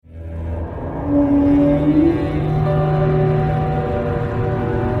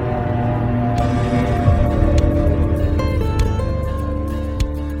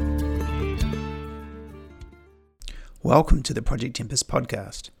Welcome to the Project Tempest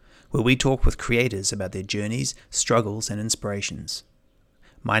podcast, where we talk with creators about their journeys, struggles, and inspirations.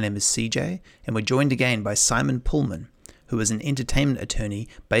 My name is CJ, and we're joined again by Simon Pullman, who is an entertainment attorney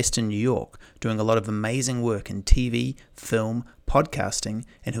based in New York, doing a lot of amazing work in TV, film, podcasting,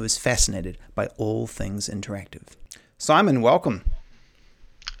 and who is fascinated by all things interactive. Simon, welcome.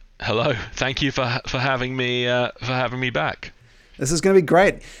 Hello. Thank you for having me back. This is going to be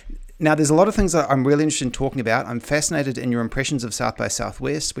great. Now, there's a lot of things that I'm really interested in talking about. I'm fascinated in your impressions of South by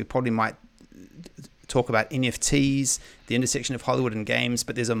Southwest. We probably might talk about NFTs, the intersection of Hollywood and games,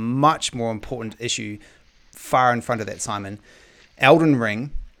 but there's a much more important issue far in front of that, Simon. Elden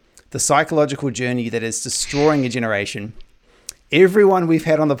Ring, the psychological journey that is destroying a generation. Everyone we've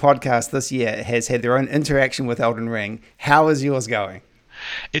had on the podcast this year has had their own interaction with Elden Ring. How is yours going?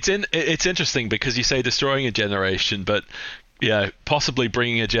 It's interesting because you say destroying a generation, but possibly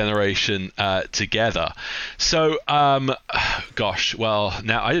bringing a generation together. So, well,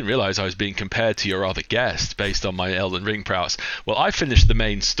 now I didn't realize I was being compared to your other guest based on my Elden Ring prowess. Well, I finished the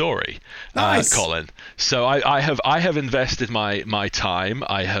main story, nice. Colin. So I have invested my time.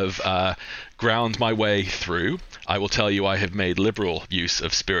 I have ground my way through. I will tell you, I have made liberal use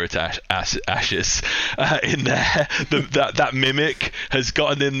of spirit ashes in there. That mimic has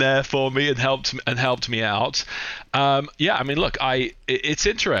gotten in there for me and helped me out. Look, it's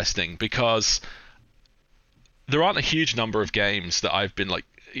interesting because there aren't a huge number of games that I've been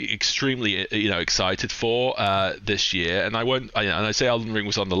extremely excited for this year, and I say Elden Ring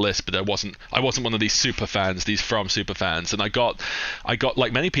was on the list, but I wasn't one of these super fans, these From super fans, and I got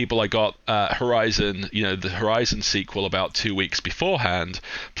like many people, I got Horizon, the Horizon sequel about 2 weeks beforehand,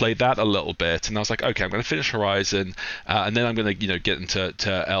 played that a little bit, and I was like, okay, I'm going to finish Horizon, and then I'm going to get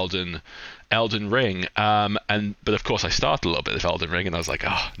into Elden Ring, but of course I started a little bit of Elden Ring, and I was like,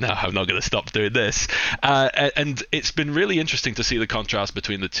 oh no, I'm not going to stop doing this. And it's been really interesting to see the contrast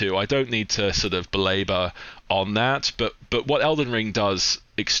between the two. I don't need to sort of belabor on that, but what Elden Ring does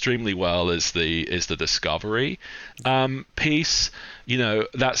extremely well is the discovery piece.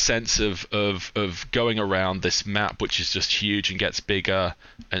 That sense of going around this map, which is just huge and gets bigger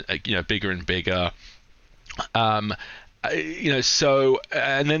and bigger and bigger. And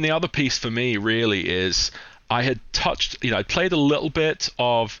then the other piece for me really is I had touched, I played a little bit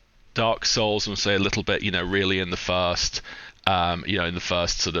of Dark Souls, and say a little bit, really in the first,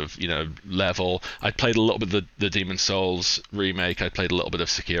 sort of, level. I played a little bit of the Demon Souls remake. I played a little bit of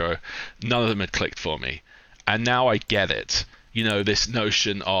Sekiro. None of them had clicked for me. And now I get it, this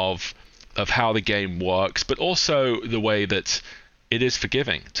notion of how the game works, but also the way that it is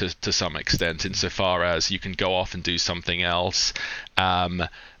forgiving to some extent, insofar as you can go off and do something else. And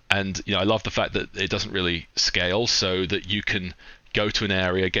I love the fact that it doesn't really scale, so that you can go to an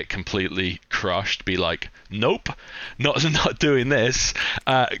area, get completely crushed, be like, nope, not doing this.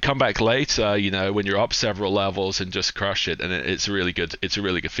 Come back later, when you're up several levels, and just crush it. And it's a really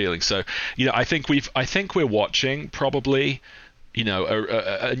good feeling. So, I think we're watching probably,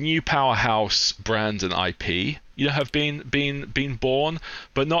 a new powerhouse brand and IP, have been born,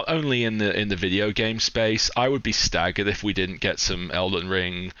 but not only in the video game space. I would be staggered if we didn't get some Elden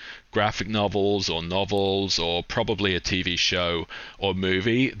Ring graphic novels or probably a TV show or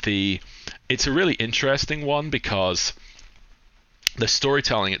movie. It's a really interesting one because the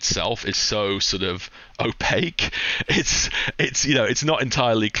storytelling itself is so sort of opaque. It's not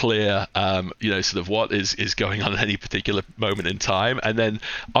entirely clear, sort of what is going on at any particular moment in time. And then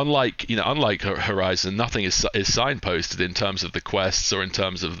unlike Horizon, nothing is signposted in terms of the quests or in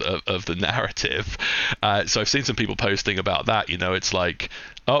terms of the narrative. So I've seen some people posting about that. It's like,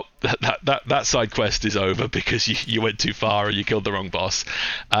 oh, that side quest is over because you went too far and you killed the wrong boss.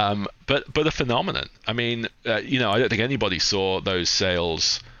 But a phenomenon. I mean, I don't think anybody saw those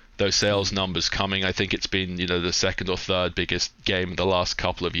sales numbers coming. I think it's been, the second or third biggest game in the last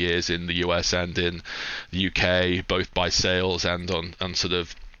couple of years in the US and in the UK, both by sales and on sort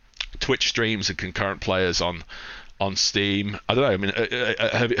of Twitch streams and concurrent players on Steam. I don't know. I mean,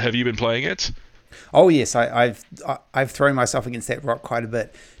 have you been playing it? Oh yes, I've thrown myself against that rock quite a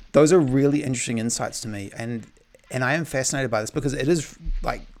bit. Those are really interesting insights to me, and I am fascinated by this because it is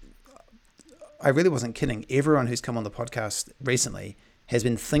like, I really wasn't kidding. Everyone who's come on the podcast recently has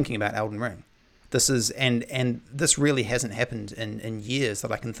been thinking about Elden Ring. This is and this really hasn't happened in years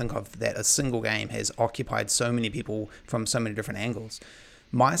that I can think of, that a single game has occupied so many people from so many different angles.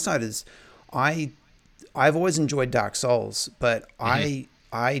 My side is, I've always enjoyed Dark Souls, but I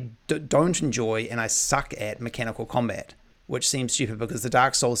don't enjoy, and I suck at mechanical combat, which seems stupid because the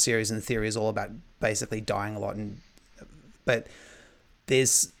Dark Souls series in theory is all about basically dying a lot. But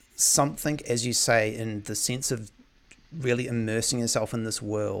there's something, as you say, in the sense of really immersing yourself in this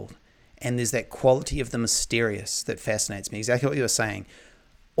world. And there's that quality of the mysterious that fascinates me. Exactly what you were saying.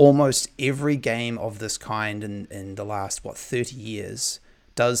 Almost every game of this kind in the last, 30 years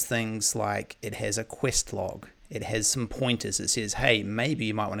does things like it has a quest log. It has some pointers. It says, hey, maybe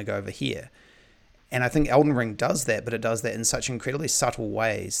you might want to go over here. And I think Elden Ring does that, but it does that in such incredibly subtle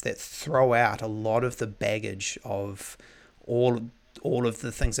ways that throw out a lot of the baggage of all of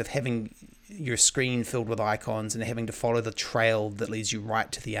the things of having your screen filled with icons and having to follow the trail that leads you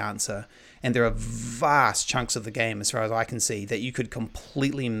right to the answer. And there are vast chunks of the game, as far as I can see, that you could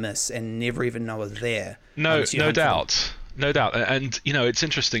completely miss and never even know are there. No doubt. And, it's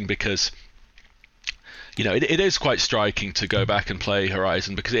interesting because, it is quite striking to go back and play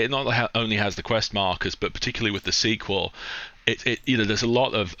Horizon, because it not only has the quest markers, but particularly with the sequel, there's a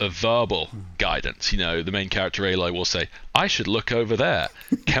lot of verbal guidance. The main character Aloy will say, I should look over there.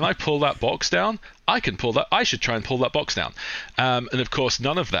 Can I pull that box down? I should try and pull that box down. And of course,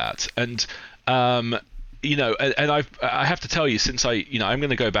 none of that. And and I have to tell you, since I'm going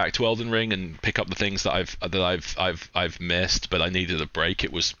to go back to Elden Ring and pick up the things that I've missed, but I needed a break.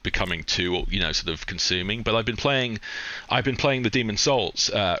 It was becoming too sort of consuming. But I've been playing the Demon's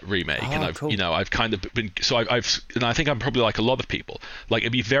Souls remake, and I've kind of been and I think I'm probably like a lot of people. Like,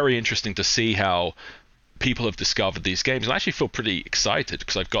 it'd be very interesting to see how people have discovered these games, and I actually feel pretty excited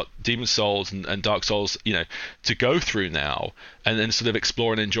because I've got Demon's Souls and Dark Souls, to go through now and then sort of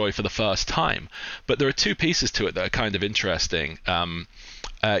explore and enjoy for the first time. But there are two pieces to it that are kind of interesting,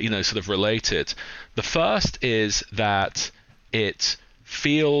 sort of related. The first is that it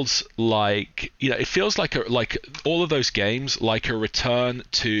feels like like all of those games, like a return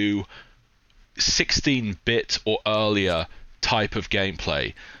to 16-bit or earlier type of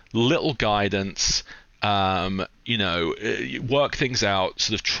gameplay, little guidance. Work things out,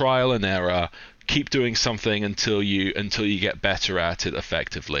 sort of trial and error, keep doing something until you get better at it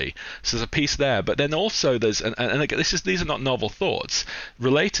effectively. So there's a piece there, but then also there's and again, these are not novel thoughts.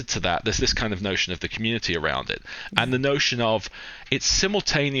 Related to that, there's this kind of notion of the community around it, and the notion of it's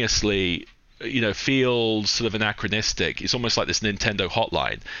simultaneously feels sort of anachronistic. It's almost like this Nintendo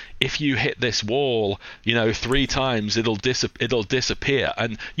hotline. If you hit this wall, 3 times, it'll disappear.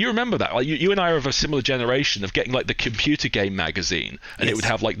 And you remember that. Like, you and I are of a similar generation of getting like the computer game magazine, and It would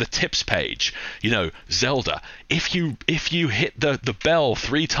have like the tips page. Zelda. If you hit the bell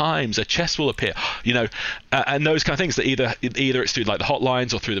 3 times, a chest will appear. And those kind of things that either it's through like the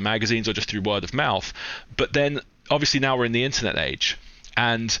hotlines or through the magazines or just through word of mouth. But then obviously now we're in the internet age,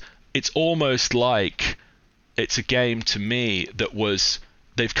 and it's almost like it's a game to me that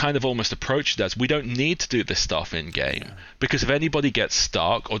they've kind of almost approached it as, we don't need to do this stuff in game, because if anybody gets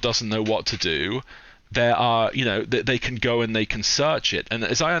stuck or doesn't know what to do, there are, they can go and they can search it. And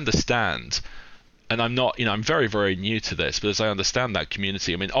as I understand, and I'm not, I'm very, very new to this, but as I understand that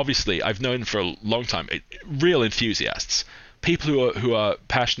community, I mean, obviously I've known for a long time, real enthusiasts. People who are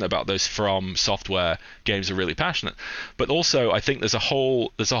passionate about those From Software games are really passionate, but also I think there's a whole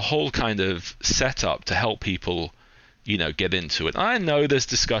kind of setup to help people, get into it. I know there's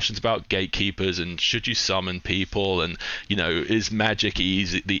discussions about gatekeepers and should you summon people, and is magic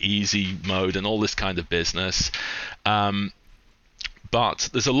easy, the easy mode, and all this kind of business. But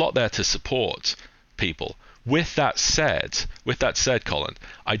there's a lot there to support people. With that said, Colin,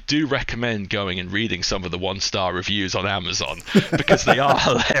 I do recommend going and reading some of the 1-star reviews on Amazon, because they are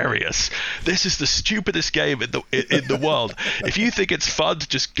hilarious. This is the stupidest game in the world. If you think it's fun to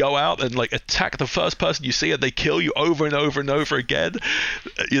just go out and like attack the first person you see and they kill you over and over and over again,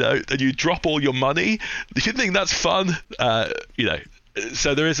 and you drop all your money, if you think that's fun,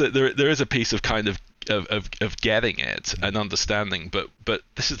 so there is a piece of kind of getting it and understanding, but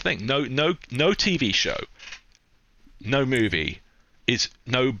this is the thing. No TV show, no movie is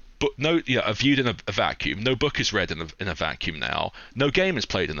viewed in a vacuum. No book is read in a vacuum now. No game is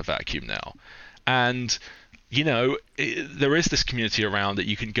played in a vacuum now. And there is this community around it.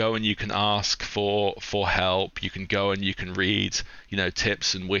 You can go and you can ask for help. You can go and you can read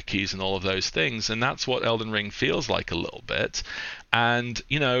tips and wikis and all of those things, and that's what Elden Ring feels like a little bit. And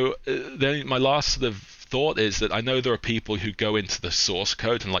then my last sort of thought is that I know there are people who go into the source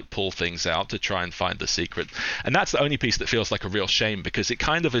code and like pull things out to try and find the secret, and that's the only piece that feels like a real shame, because it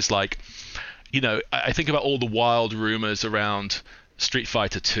kind of is like, I think about all the wild rumors around Street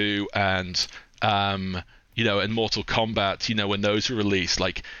Fighter 2 and and Mortal Kombat, when those were released,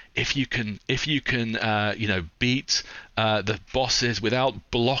 like if you can beat the bosses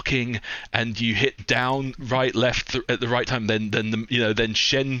without blocking, and you hit down, right, left at the right time, then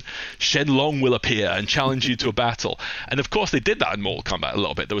Shen Long will appear and challenge you to a battle. And of course they did that in Mortal Kombat a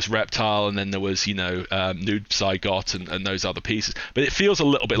little bit. There was Reptile, and then there was Noob Saibot and those other pieces. But it feels a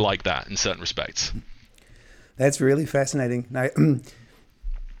little bit like that in certain respects. That's really fascinating. Now,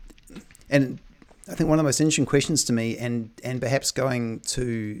 and I think one of the most interesting questions to me, and perhaps going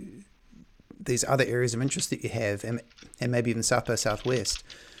to these other areas of interest that you have, and maybe even South by Southwest,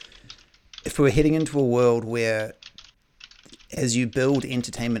 if we're heading into a world where, as you build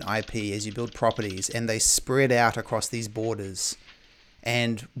entertainment IP, as you build properties, and they spread out across these borders,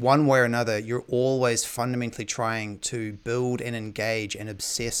 and one way or another, you're always fundamentally trying to build and engage and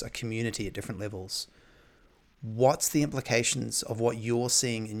obsess a community at different levels. What's the implications of what you're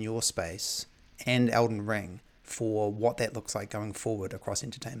seeing in your space and Elden Ring for what that looks like going forward across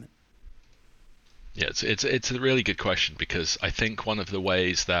entertainment? Yeah, it's a really good question, because I think one of the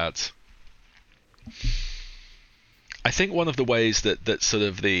ways that sort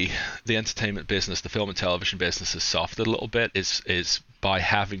of the entertainment business, the film and television business, has softened a little bit is by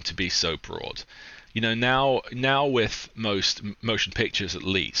having to be so broad. Now with most motion pictures, at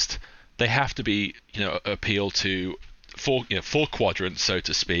least, they have to be appeal to four quadrants, so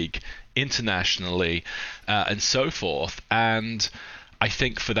to speak, internationally, and so forth. And I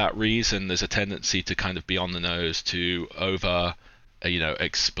think for that reason, there's a tendency to kind of be on the nose, to over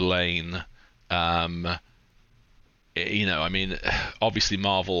explain. Obviously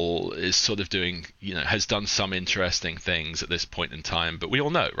Marvel is sort of doing, has done some interesting things at this point in time, but we all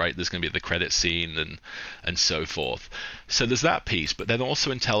know, right, there's going to be the credit scene and so forth. So there's that piece, but then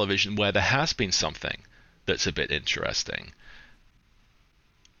also in television, where there has been something that's a bit interesting,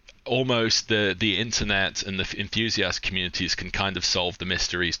 almost the internet and the enthusiast communities can kind of solve the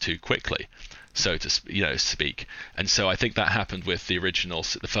mysteries too quickly, so to speak. And so I think that happened with the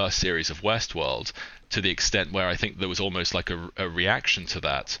first series of Westworld, to the extent where I think there was almost like a reaction to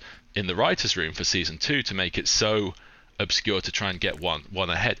that in the writers' room for season 2, to make it so obscure to try and get one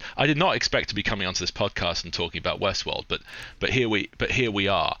ahead. I did not expect to be coming onto this podcast and talking about Westworld, but here we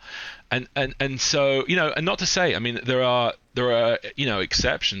are. And so, and not to say, I mean, there are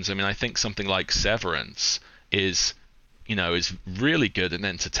exceptions. I mean, I think something like Severance is really good and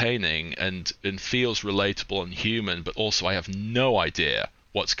entertaining and feels relatable and human, but also I have no idea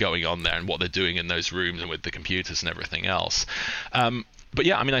what's going on there and what they're doing in those rooms and with the computers and everything else. But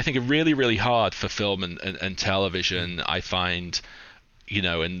yeah, I mean, I think it's really, really hard for film and television, I find,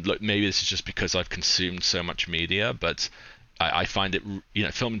 and look, maybe this is just because I've consumed so much media, but I find it,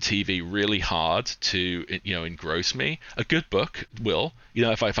 film and TV really hard to, engross me. A good book will,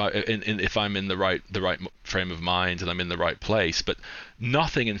 if I'm in the right frame of mind and I'm in the right place. But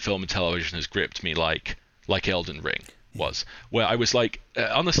nothing in film and television has gripped me like Elden Ring was, where I was like,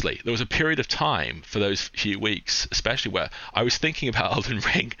 honestly, there was a period of time for those few weeks, especially, where I was thinking about Elden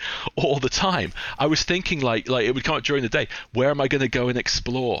Ring all the time. I was thinking like it would come up during the day, where am I going to go and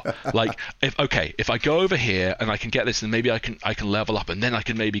explore? Like, if I go over here and I can get this, then maybe I can level up, and then I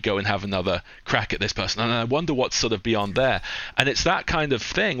can maybe go and have another crack at this person, and I wonder what's sort of beyond there. And it's that kind of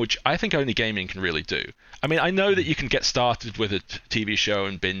thing which I think only gaming can really do. I mean, I know that you can get started with a TV show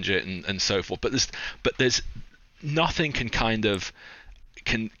and binge it and so forth, but there's nothing can kind of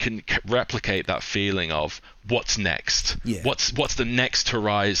can replicate that feeling of what's next. Yeah. What's the next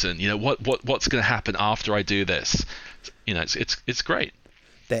horizon? What's going to happen after I do this? It's great.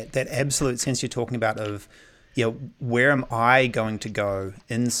 That absolute sense you're talking about of, where am I going to go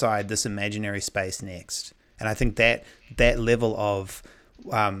inside this imaginary space next? And I think that level of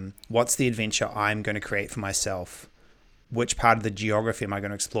what's the adventure I'm going to create for myself? Which part of the geography am I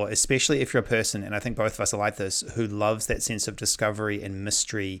going to explore, especially if you're a person, and I think both of us are like this, who loves that sense of discovery and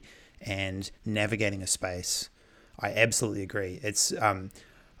mystery and navigating a space. I absolutely agree. It's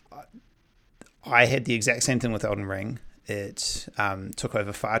I had the exact same thing with Elden Ring. It took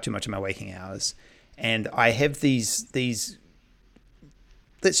over far too much of my waking hours, and I have these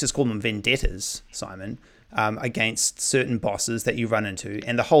let's just call them vendettas, Simon, against certain bosses that you run into.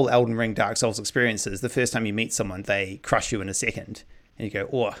 And the whole Elden Ring Dark Souls experience is the first time you meet someone, they crush you in a second. And you go,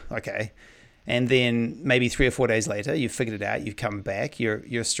 oh, okay. And then maybe 3 or 4 days later, you've figured it out, you've come back,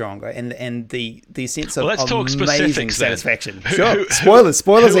 you're stronger. And the sense of amazing satisfaction. Sure.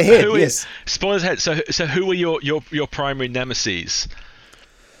 Spoilers ahead. Yes. Spoilers ahead. So who were your primary nemeses?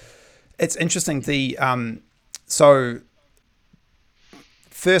 It's interesting. So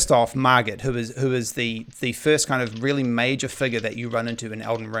first off, Margit, who is the first kind of really major figure that you run into in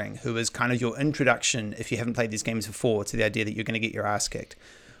Elden Ring, who is kind of your introduction, if you haven't played these games before, to the idea that you're going to get your ass kicked.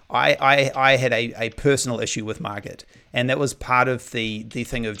 I had a personal issue with Margit, and that was part of the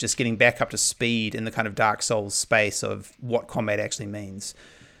thing of just getting back up to speed in the kind of Dark Souls space of what combat actually means.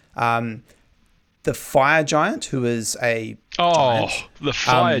 The Fire Giant, who is a giant, the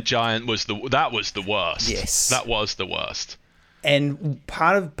Fire Giant was the worst. Yes, that was the worst. And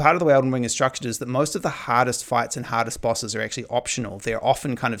part of the way Elden Ring is structured is that most of the hardest fights and hardest bosses are actually optional. They're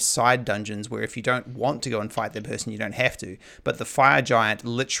often kind of side dungeons where if you don't want to go and fight that person, you don't have to. But the Fire Giant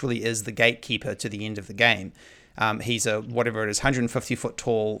literally is the gatekeeper to the end of the game. He's a, whatever it is, 150-foot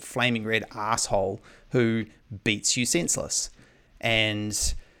tall, flaming red asshole who beats you senseless.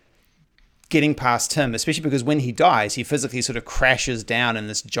 And getting past him, especially because when he dies, he physically sort of crashes down in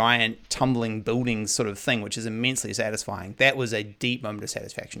this giant tumbling building sort of thing, which is immensely satisfying. That was a deep moment of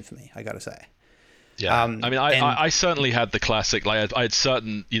satisfaction for me, I gotta say. Yeah, I certainly had the classic, like I had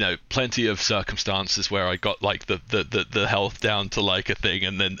certain, plenty of circumstances where I got like the health down to like a thing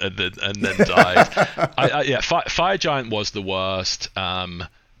and then died. Fire Giant was the worst,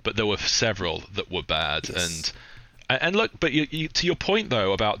 but there were several that were bad. Yes. And look, but you, to your point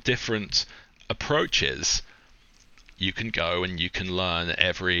though about different approaches, you can go and you can learn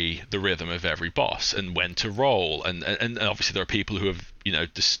the rhythm of every boss and when to roll, and obviously there are people who have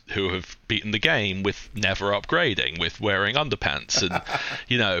who have beaten the game with never upgrading, with wearing underpants, and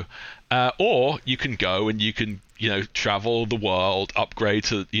or you can go and you can travel the world, upgrade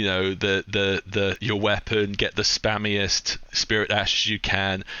to your weapon, get the spammiest spirit ashes you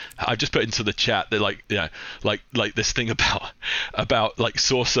can. I've just put into the chat that like this thing about like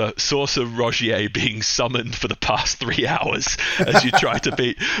Saucer Rogier being summoned for the past 3 hours as you try to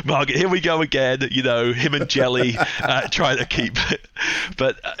beat Margit. Here we go again, him and Jelly trying to keep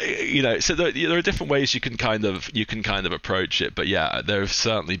but so there are different ways you can kind of approach it. But yeah, there have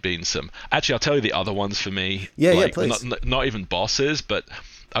certainly been some. Actually, I'll tell you the other ones for me. Yeah, please. Not even bosses, but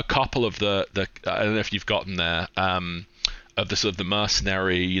a couple of the I don't know if you've gotten there, of the sort of the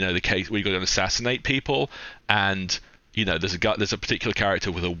mercenary, the case where you got to assassinate people, and there's a particular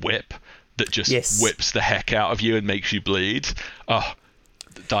character with a whip that just whips the heck out of you and makes you bleed. Oh,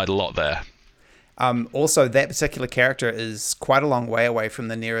 died a lot there. Also, that particular character is quite a long way away from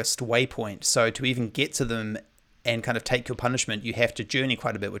the nearest waypoint, so to even get to them and kind of take your punishment, you have to journey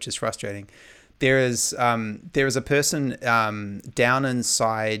quite a bit, which is frustrating. There is a person down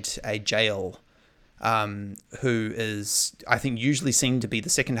inside a jail who is, I think, usually seen to be the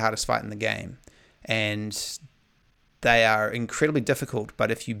second hardest fight in the game, and they are incredibly difficult. But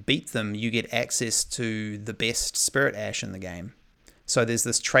if you beat them, you get access to the best spirit ash in the game. So there's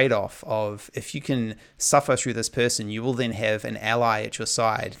this trade-off of if you can suffer through this person, you will then have an ally at your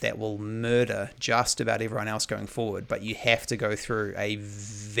side that will murder just about everyone else going forward. But you have to go through a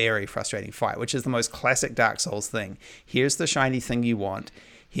very frustrating fight, which is the most classic Dark Souls thing. Here's the shiny thing you want.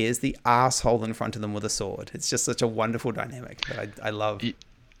 Here's the asshole in front of them with a sword. It's just such a wonderful dynamic that I love.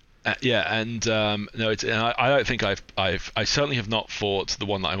 No, I don't think I certainly have not fought the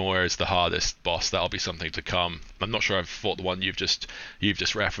one that I'm aware is the hardest boss. That'll be something to come. I'm not sure I've fought the one you've just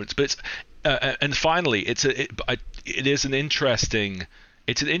referenced, but it's and finally it is an interesting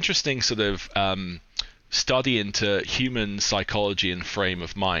sort of study into human psychology and frame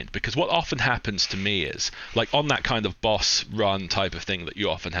of mind, because what often happens to me is, like on that kind of boss run type of thing that you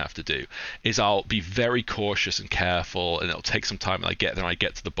often have to do, is I'll be very cautious and careful, and it'll take some time, and I get there and I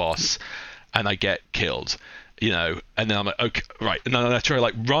get to the boss and I get killed, and then I'm like, okay, right, and then I try to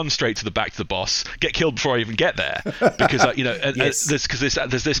like run straight to the boss, get killed before I even get there, because yes.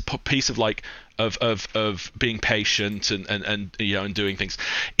 there's this piece of like of being patient and doing things.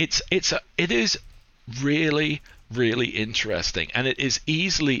 It is really, really interesting, and it is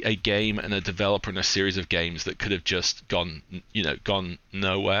easily a game and a developer in a series of games that could have just gone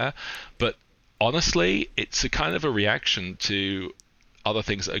nowhere. But honestly, it's a kind of a reaction to other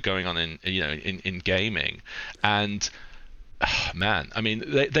things that are going on in gaming. And man, I mean,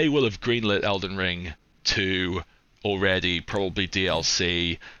 they will have greenlit Elden Ring 2 already, probably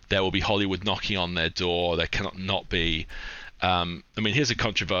DLC. There will be Hollywood knocking on their door. There cannot not be. I mean, here's a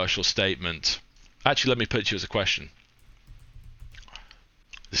controversial statement. Actually, let me put it to you as a question.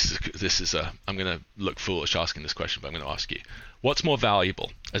 I'm going to look foolish asking this question, but I'm going to ask you. What's more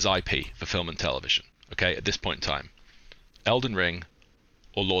valuable as IP for film and television, okay, at this point in time? Elden Ring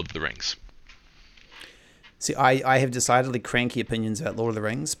or Lord of the Rings? See, I have decidedly cranky opinions about Lord of the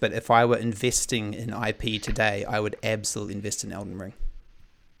Rings, but if I were investing in IP today, I would absolutely invest in Elden Ring.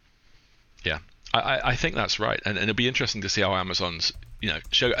 Yeah, I think that's right. And it'll be interesting to see how Amazon's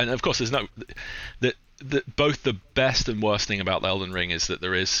show. And of course, there's no the both the best and worst thing about Elden Ring is that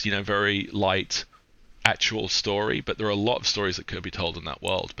there is very light actual story, but there are a lot of stories that could be told in that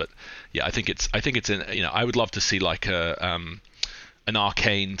world. But yeah, I think it's in, I would love to see like an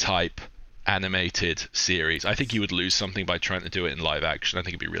Arcane type animated series. I think you would lose something by trying to do it in live action. I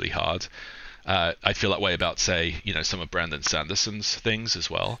think it'd be really hard. I feel that way about, say, some of Brandon Sanderson's things as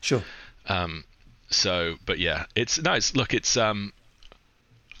well. Sure. But yeah, it's nice. Look, it's and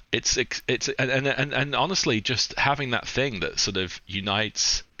honestly, just having that thing that sort of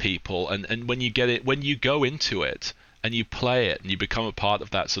unites people, and when you go into it and you play it and you become a part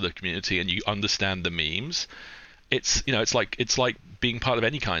of that sort of community and you understand the memes, it's like being part of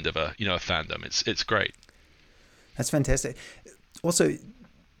any kind of a fandom. It's great. That's fantastic. Also,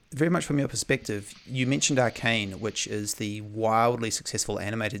 very much from your perspective, you mentioned Arcane, which is the wildly successful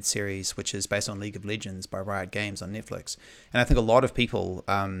animated series, which is based on League of Legends by Riot Games on Netflix. And I think a lot of people,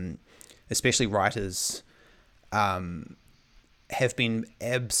 especially writers, have been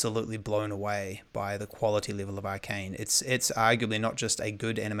absolutely blown away by the quality level of Arcane. It's arguably not just a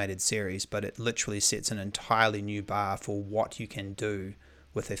good animated series, but it literally sets an entirely new bar for what you can do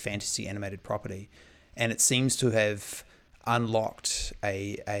with a fantasy animated property. And it seems to have unlocked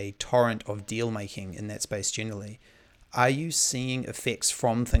a torrent of deal making in that space generally. Are you seeing effects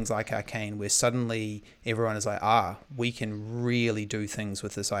from things like Arcane where suddenly everyone is like, we can really do things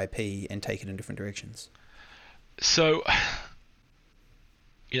with this IP and take it in different directions? So,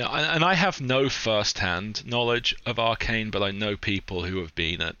 and I have no first-hand knowledge of Arcane, but I know people who have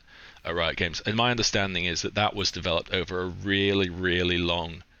been at Riot Games, and my understanding is that was developed over a really, really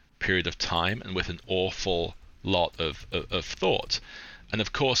long period of time and with an awful lot of thought. And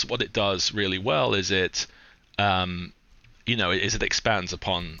of course, what it does really well is it expands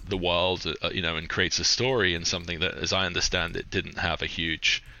upon the world, and creates a story and something that, as I understand it, didn't have a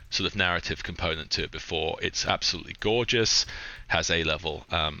huge sort of narrative component to it before. It's absolutely gorgeous, has A-level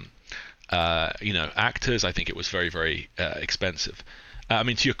actors. I think it was very, very expensive.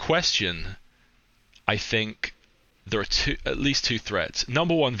 To your question, I think there are at least two threats.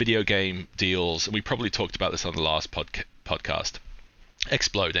 Number one, video game deals, and we probably talked about this on the last podcast,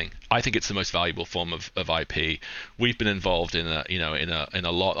 exploding. I think it's the most valuable form of IP. We've been involved in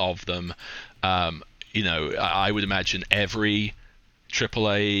a lot of them. I would imagine every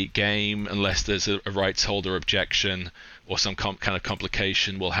AAA game, unless there's a rights holder objection or some kind of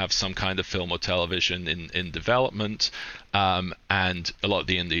complication, will have some kind of film or television in development, and a lot of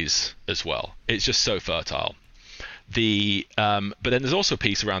the indies as well. It's just so fertile. But then there's also a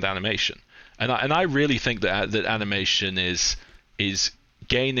piece around animation, and I really think that animation is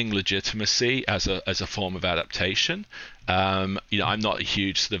gaining legitimacy as a form of adaptation. I'm not a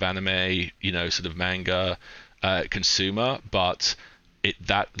huge sort of anime, sort of manga consumer, but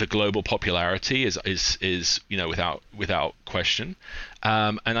the global popularity is without question,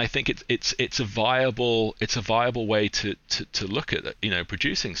 and I think it's a viable way to look at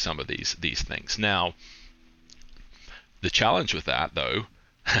producing some of these things. Now, the challenge with that, though,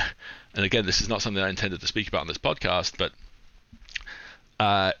 and again, this is not something I intended to speak about on this podcast, but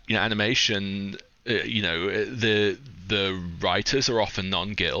animation, the writers are often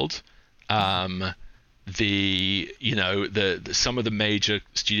non-guild. Some of the major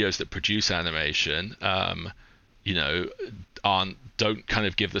studios that produce animation, don't kind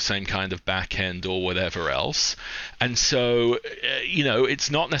of give the same kind of back end or whatever else, and so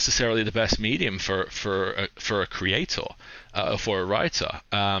it's not necessarily the best medium for a creator or for a writer,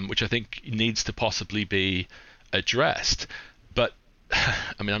 which I think needs to possibly be addressed. But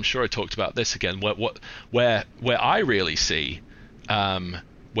I'm sure I talked about this again. Where I really see there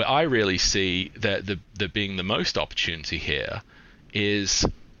being the most opportunity here is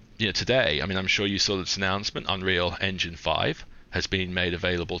today. I'm sure you saw this announcement. Unreal Engine 5 has been made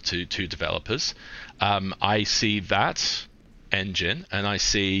available to developers. I see that engine, and I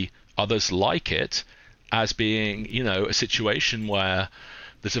see others like it, as being a situation where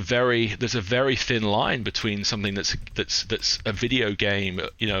there's a very thin line between something that's a video game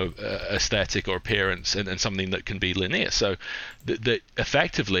aesthetic or appearance and something that can be linear. So that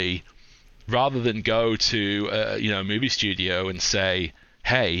effectively, rather than go to a movie studio and say,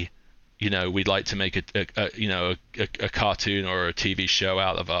 hey, we'd like to make a cartoon or a TV show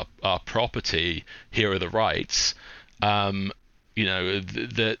out of our property. Here are the rights. That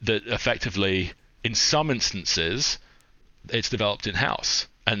effectively, in some instances, it's developed in house,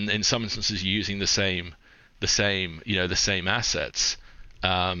 and in some instances, using the same assets.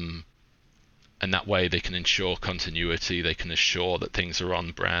 And that way, they can ensure continuity. They can assure that things are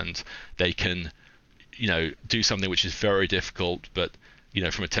on brand. They can, do something which is very difficult, but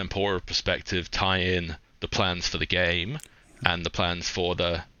from a temporal perspective, tie in the plans for the game and the plans for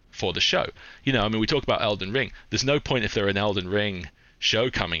the show. I mean, we talk about Elden Ring. There's no point if there's an Elden Ring show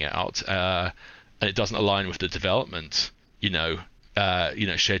coming out and it doesn't align with the development,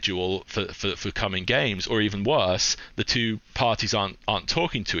 schedule for coming games, or even worse, the two parties aren't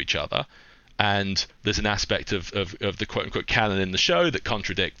talking to each other, and there's an aspect of the quote unquote canon in the show that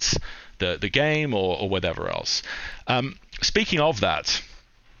contradicts the game or whatever else. Speaking of that,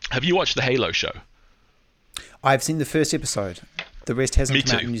 have you watched the Halo show? I've seen the first episode. The rest hasn't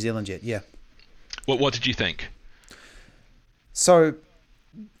come out in New Zealand yet. Yeah. What did you think? So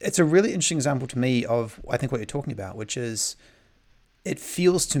it's a really interesting example to me of, I think, what you're talking about, which is, it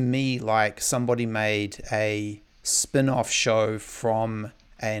feels to me like somebody made a spin-off show from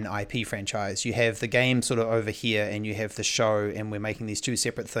an IP franchise. You have the game sort of over here, and you have the show, and we're making these two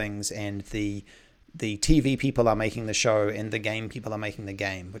separate things, and the TV people are making the show, and the game people are making the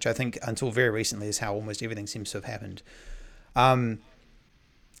game, which I think until very recently is how almost everything seems to have happened.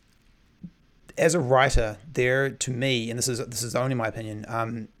 As a writer, there, to me, and this is only my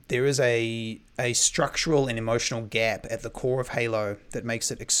opinion, there is a structural and emotional gap at the core of Halo that makes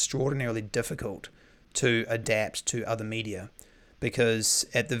it extraordinarily difficult to adapt to other media. Because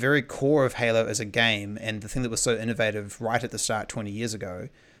at the very core of Halo as a game, and the thing that was so innovative right at the start 20 years ago,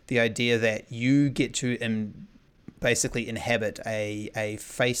 the idea that you get to basically inhabit a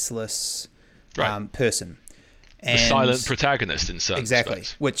faceless person. And the silent protagonist in certain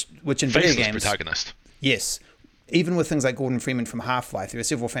respects. Which in faceless video games, protagonist. Yes. Even with things like Gordon Freeman from Half-Life, there are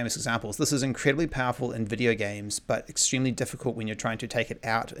several famous examples. This is incredibly powerful in video games, but extremely difficult when you're trying to take it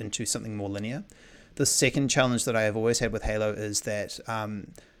out into something more linear. The second challenge that I have always had with Halo is that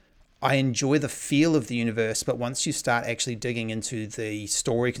I enjoy the feel of the universe, but once you start actually digging into the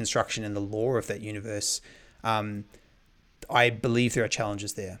story construction and the lore of that universe, I believe there are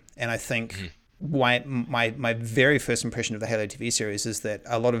challenges there. And I think my very first impression of the Halo TV series is that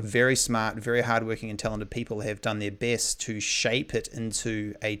a lot of very smart, very hardworking and talented people have done their best to shape it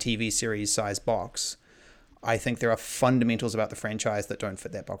into a TV series size box. I think there are fundamentals about the franchise that don't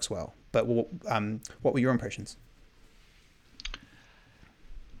fit that box well. But what were your impressions?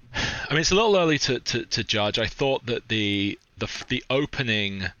 I mean, it's a little early to judge. I thought that the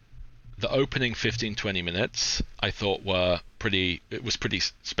opening 15-20 minutes I thought was pretty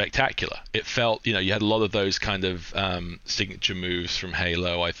spectacular. It felt, you had a lot of those kind of signature moves from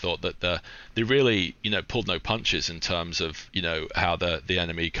Halo. I thought that they really, pulled no punches in terms of, how the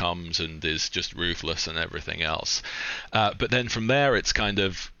enemy comes and is just ruthless and everything else. But then from there, it's kind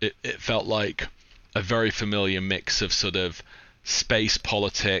of, it felt like a very familiar mix of sort of space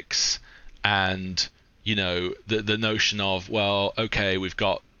politics and, the notion of, well, okay, we've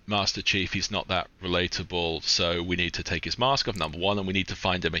got Master Chief, he's not that relatable, so we need to take his mask off, number one, and we need to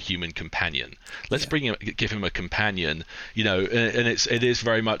find him a human companion. Let's give him a companion, and it is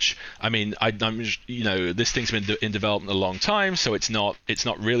very much, I mean, I'm this thing's been in development a long time, so it's not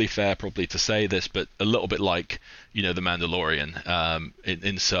really fair probably to say this, but a little bit like, The Mandalorian,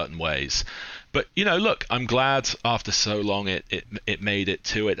 in certain ways. But, look, I'm glad after so long it made it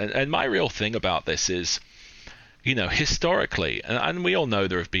to it, and my real thing about this is, historically, and we all know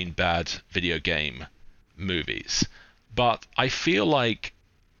there have been bad video game movies, but I feel like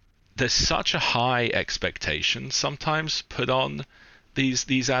there's such a high expectation sometimes put on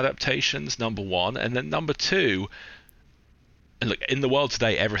these adaptations, number one, and then number two, and look, in the world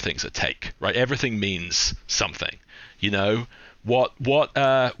today, everything's a take, right? Everything means something, what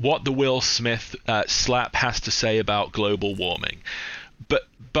the Will Smith slap has to say about global warming.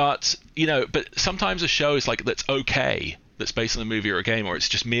 But sometimes a show is like, that's okay, that's based on a movie or a game, or it's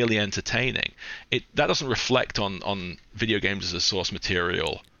just merely entertaining. That doesn't reflect on video games as a source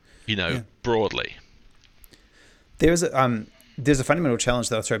material, broadly. There's a fundamental challenge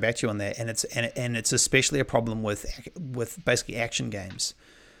that I'll throw back to you on that, and it's especially a problem with basically action games.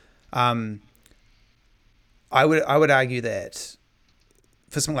 I would argue that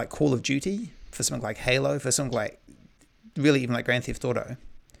for something like Call of Duty, for something like Halo, for something like really even like Grand Theft Auto,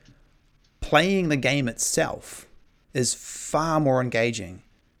 playing the game itself is far more engaging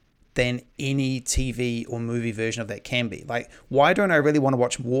than any TV or movie version of that can be. Like, why don't I really want to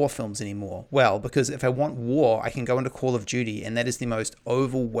watch war films anymore? Well, because if I want war, I can go into Call of Duty, and that is the most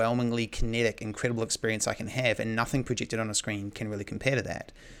overwhelmingly kinetic, incredible experience I can have, and nothing projected on a screen can really compare to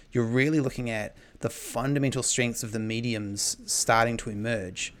that. You're really looking at the fundamental strengths of the mediums starting to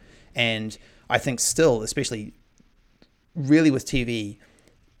emerge. And I think still, especially really with TV,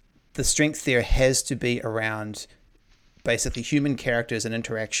 the strength there has to be around basically human characters and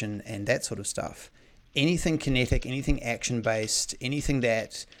interaction and that sort of stuff. anything kinetic, anything action-based, anything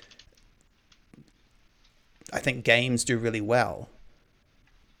that I think games do really well,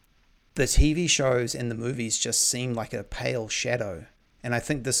 the TV shows and the movies just seem like a pale shadow. And I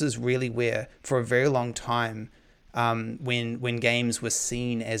think this is really where, for a very long time, when games were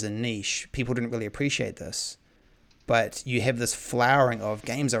seen as a niche, people didn't really appreciate this. But you have this flowering of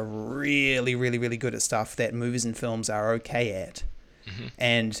games are really, really, really good at stuff that movies and films are okay at. Mm-hmm.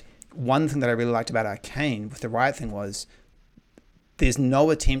 And one thing that I really liked about Arcane with the Riot thing was there's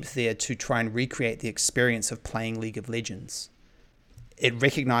no attempt there to try and recreate the experience of playing League of Legends. It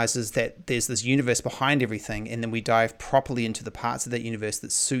recognizes that there's this universe behind everything, and then we dive properly into the parts of that universe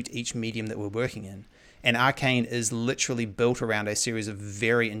that suit each medium that we're working in. And Arcane is literally built around a series of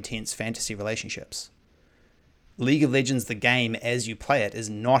very intense fantasy relationships. League of Legends, the game, as you play it, is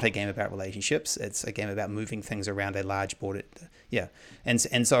not a game about relationships. It's a game about moving things around a large board. Yeah.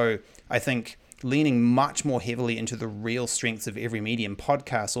 And so I think leaning much more heavily into the real strengths of every medium,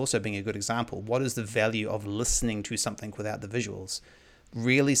 podcasts also being a good example. What is the value of listening to something without the visuals?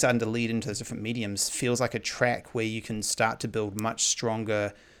 Really starting to lead into those different mediums feels like a track where you can start to build much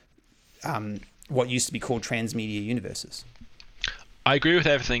stronger, what used to be called transmedia universes. I agree with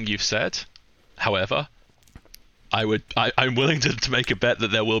everything you've said. However, I'm willing to make a bet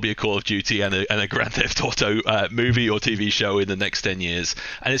that there will be a Call of Duty and a Grand Theft Auto movie or TV show in the next 10 years,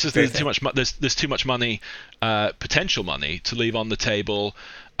 and it's just there's too much money, potential money, to leave on the table,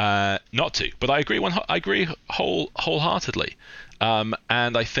 not to. But I agree wholeheartedly, and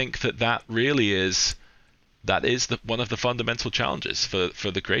I think that really is one of the fundamental challenges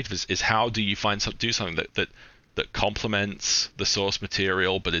for the creative is how do you do something that complements the source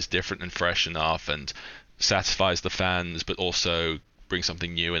material but is different and fresh enough and satisfies the fans, but also brings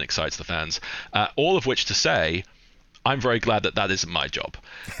something new and excites the fans. All of which to say, I'm very glad that isn't my job.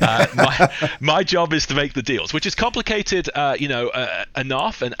 My job is to make the deals, which is complicated,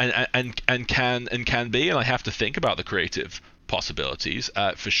 enough and can be, and I have to think about the creative possibilities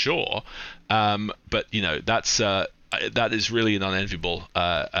for sure. But that is really an unenviable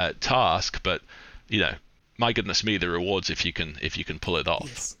task. But my goodness me, the rewards if you can pull it off.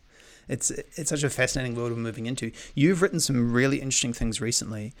 Yes. It's such a fascinating world we're moving into. You've written some really interesting things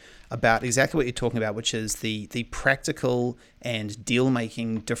recently about exactly what you're talking about, which is the practical and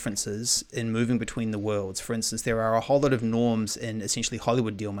deal-making differences in moving between the worlds. For instance, there are a whole lot of norms in essentially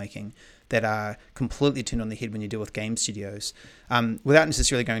Hollywood deal-making that are completely turned on the head when you deal with game studios, without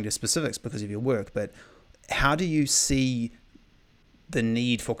necessarily going into specifics because of your work. But how do you see the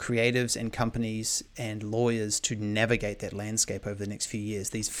need for creatives and companies and lawyers to navigate that landscape over the next few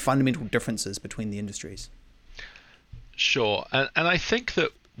years, these fundamental differences between the industries? Sure. And I think that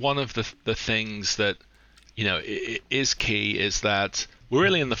one of the things that, is key is that we're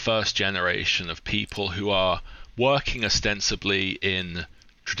really in the first generation of people who are working ostensibly in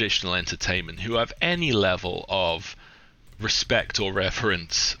traditional entertainment, who have any level of respect or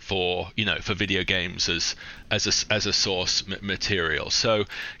reverence for video games as a source material. So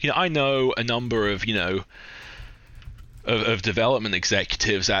I know a number of of development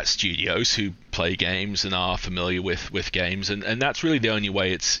executives at studios who play games and are familiar with games, and that's really the only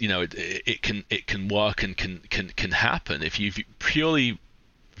way it can work and can happen. If you purely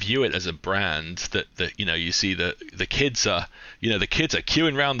view it as a brand that you see the kids are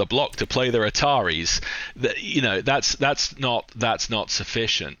queuing around the block to play their Ataris, that's not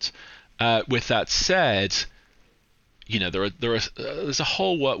sufficient. With that said, there's a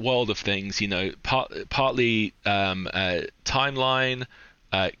whole world of things, partly timeline,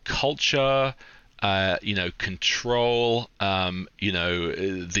 culture, control,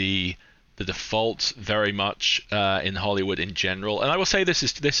 the default very much in Hollywood in general, and I will say this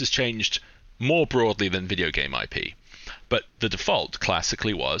has changed more broadly than video game IP. But the default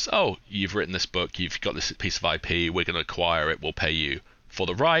classically was, oh, you've written this book, you've got this piece of IP, we're going to acquire it, we'll pay you for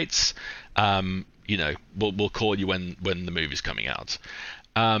the rights, we'll call you when the movie's coming out.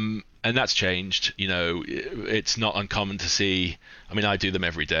 And that's changed. It's not uncommon to see, I do them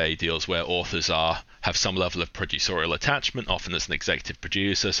every day, deals where authors have some level of producerial attachment, often as an executive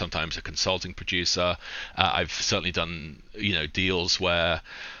producer, sometimes a consulting producer. I've certainly done, deals where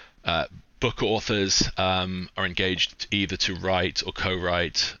book authors are engaged either to write or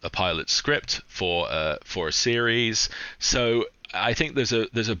co-write a pilot script for a series. So I think there's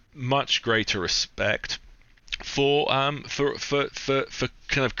a much greater respect for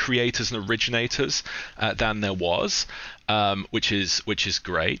kind of creators and originators than there was, which is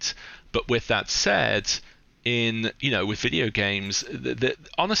great. But with that said, with video games,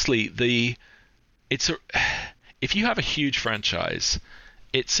 honestly, if you have a huge franchise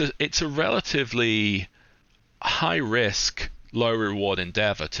it's a relatively high risk, low reward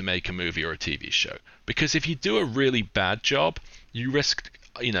endeavor to make a movie or a TV show, because if you do a really bad job, you risk,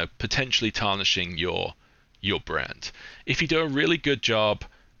 potentially tarnishing your brand. If you do a really good job,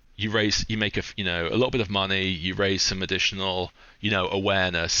 you make a little bit of money, you raise some additional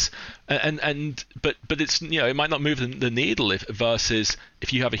awareness, but it's it might not move the needle versus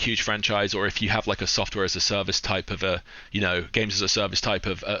if you have a huge franchise, or if you have like a software as a service type of a games as a service type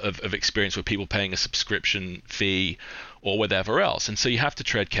of experience with people paying a subscription fee or whatever else. And so you have to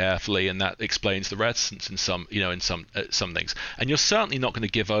tread carefully, and that explains the reticence in some some things. And you're certainly not going to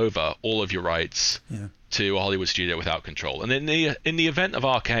give over all of your rights to a Hollywood studio without control. And in the event of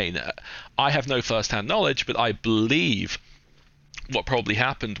Arcane, I have no first-hand knowledge, but I believe what probably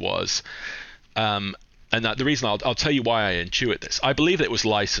happened was, and the reason I'll tell you why I intuit this. I believe that it was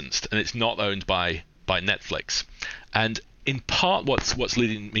licensed and it's not owned by Netflix. And in part, what's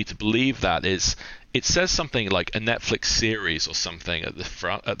leading me to believe that is it says something like a Netflix series or something at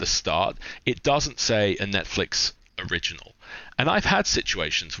the start. It doesn't say a Netflix original. And I've had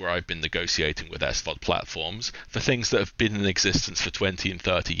situations where I've been negotiating with SVOD platforms for things that have been in existence for 20 and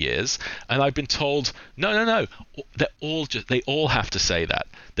 30 years, and I've been told, no, they all have to say that.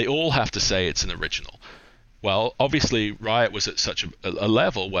 They all have to say it's an original. Well, obviously, Riot was at such a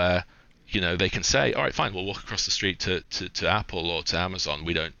level where they can say, all right, fine, we'll walk across the street to Apple or to Amazon.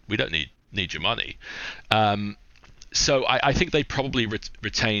 We don't need your money. So I think they probably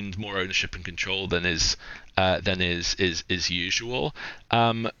retained more ownership and control than is usual.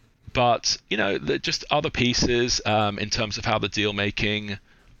 But just other pieces in terms of how the deal making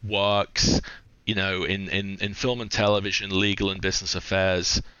works. In film and television, legal and business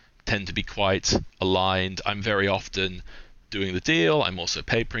affairs tend to be quite aligned. I'm very often doing the deal. I'm also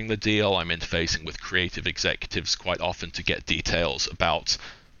papering the deal. I'm interfacing with creative executives quite often to get details about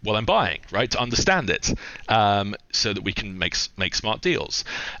what I'm buying, right, to understand it, so that we can make smart deals.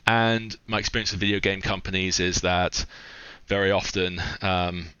 And my experience with video game companies is that very often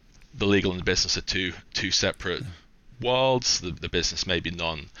the legal and the business are two separate worlds. The business may be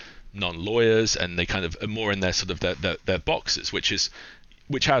non-lawyers, and they kind of are more in their sort of their boxes, which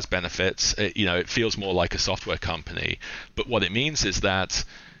has benefits. It feels more like a software company, but what it means is that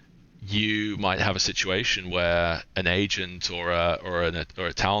you might have a situation where an agent or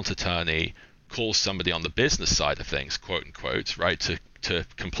a talent attorney calls somebody on the business side of things, quote unquote, right, to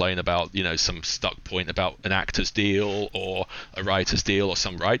complain about some stuck point about an actor's deal or a writer's deal or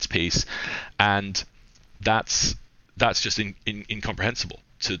some rights piece, and that's just incomprehensible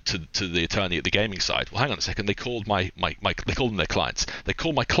to the attorney at the gaming side. Well, hang on a second. They called they called them their clients. They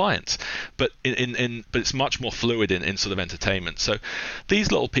called my clients, but but it's much more fluid in sort of entertainment. So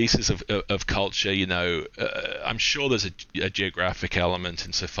these little pieces of culture, I'm sure there's a geographic element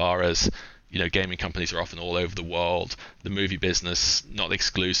insofar as gaming companies are often all over the world. The movie business, not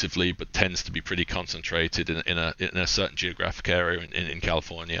exclusively, but tends to be pretty concentrated in a certain geographic area in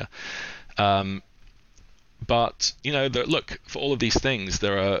California. But look, for all of these things,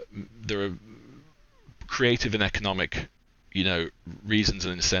 there are creative and economic reasons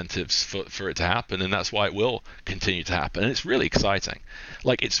and incentives for it to happen, and that's why it will continue to happen. And it's really exciting.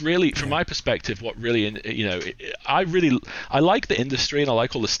 Like, it's really, from my perspective, what really I like the industry and I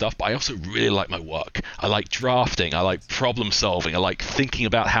like all this stuff, but I also really like my work. I like drafting, I like problem solving, I like thinking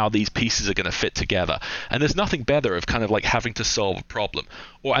about how these pieces are going to fit together. And there's nothing better of kind of like having to solve a problem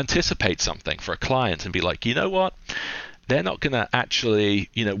or anticipate something for a client and be like, you know what, they're not going to actually,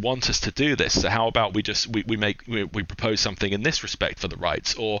 want us to do this. So how about we propose something in this respect for the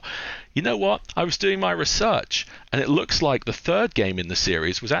rights? Or, you know what? I was doing my research, and it looks like the third game in the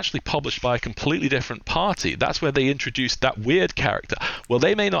series was actually published by a completely different party. That's where they introduced that weird character. Well,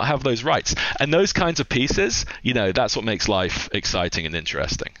 they may not have those rights. And those kinds of pieces, that's what makes life exciting and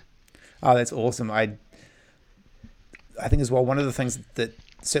interesting. Oh, that's awesome. I think as well, one of the things that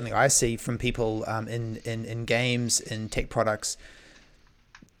certainly I see from people in games, in tech products,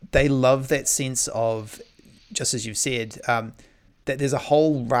 they love that sense of, just as you've said, that there's a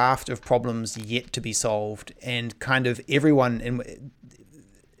whole raft of problems yet to be solved, and kind of everyone, and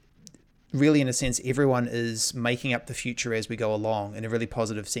really in a sense, everyone is making up the future as we go along in a really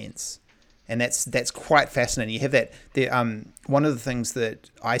positive sense. And that's quite fascinating. You have that. One of the things that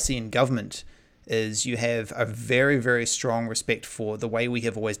I see in government is you have a very, very strong respect for the way we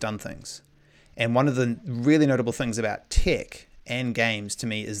have always done things. And one of the really notable things about tech and games to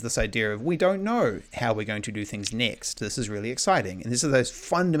me is this idea of we don't know how we're going to do things next. This is really exciting. And these are those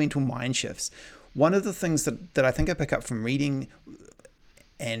fundamental mind shifts. One of the things that I think I pick up from reading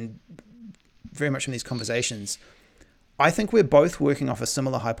and very much from these conversations, I think we're both working off a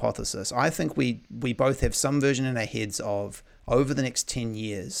similar hypothesis. I think we both have some version in our heads of, over the next 10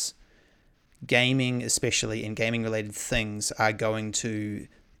 years, gaming, especially and gaming related things, are going to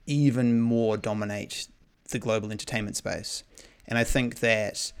even more dominate the global entertainment space. And I think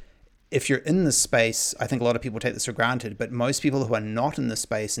that if you're in this space, I think a lot of people take this for granted, but most people who are not in this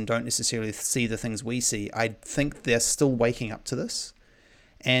space and don't necessarily see the things we see, I think they're still waking up to this.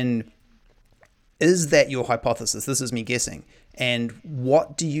 And is that your hypothesis? This is me guessing. And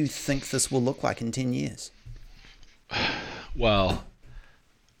what do you think this will look like in 10 years? Well,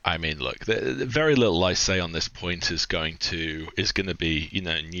 I mean, look, the very little I say on this point is going to be,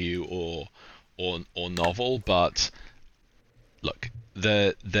 new or novel, but look,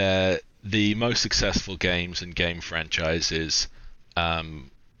 the most successful games and game franchises,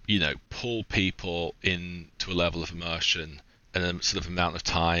 pull people into a level of immersion and a sort of amount of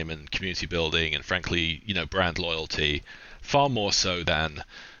time and community building and, frankly, brand loyalty, far more so than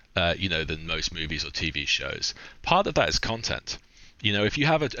most movies or TV shows. Part of that is content. If you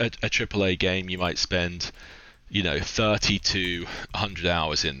have a AAA game, you might spend 30 to 100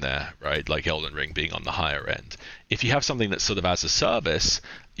 hours in there, right? Like Elden Ring being on the higher end. If you have something that's sort of as a service,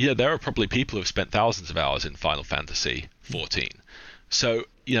 there are probably people who have spent thousands of hours in Final Fantasy 14. So,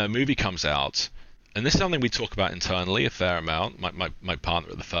 a movie comes out, and this is something we talk about internally a fair amount, my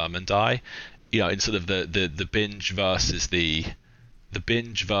partner at the firm and I, in sort of the binge versus the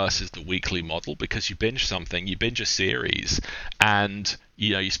weekly model, because you binge a series, and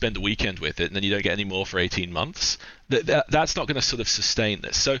you spend a weekend with it, and then you don't get any more for 18 months. That's not going to sort of sustain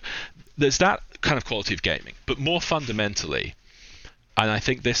this. So there's that kind of quality of gaming, but more fundamentally, and I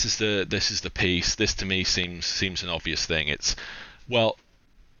think this is the piece. This to me seems an obvious thing. It's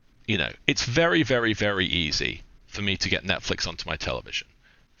it's very, very, very easy for me to get Netflix onto my television.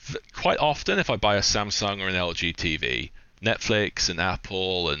 Quite often, if I buy a Samsung or an LG TV, Netflix and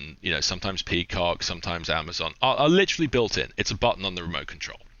Apple and sometimes Peacock, sometimes Amazon are literally built in. It's a button on the remote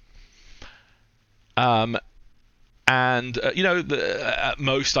control. At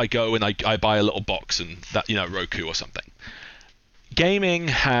most I go and I buy a little box and that Roku or something. Gaming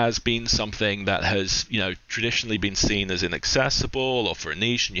has been something that has traditionally been seen as inaccessible or for a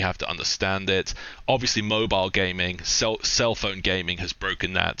niche, and you have to understand it. Obviously, mobile gaming, cell phone gaming has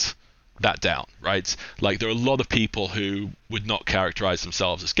broken that down, right? Like, there are a lot of people who would not characterize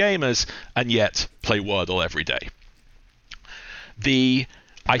themselves as gamers and yet play Wordle every day.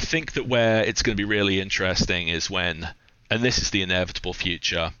 I think that where it's going to be really interesting is when, and this is the inevitable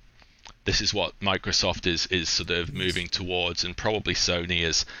future, this is what Microsoft is sort of moving towards, and probably Sony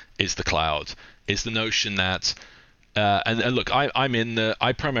is the cloud, is the notion that and look,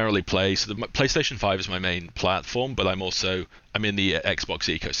 I primarily play, so the PlayStation 5 is my main platform, but I'm in the Xbox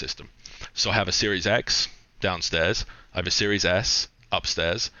ecosystem. So I have a Series X downstairs, I have a Series S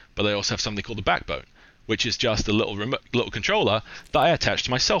upstairs, but I also have something called the Backbone, which is just a little controller that I attach to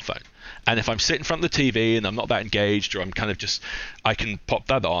my cell phone. And if I'm sitting in front of the TV and I'm not that engaged, or I'm kind of just, I can pop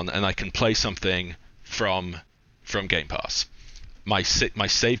that on and I can play something from Game Pass. My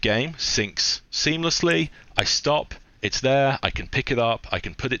save game syncs seamlessly. I stop, it's there, I can pick it up, I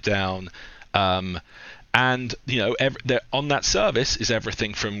can put it down. And on that service is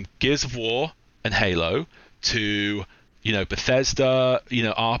everything from Gears of War and Halo to Bethesda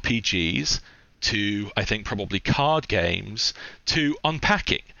RPGs to, I think, probably card games, to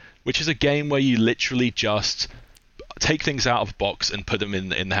Unpacking, which is a game where you literally just take things out of a box and put them in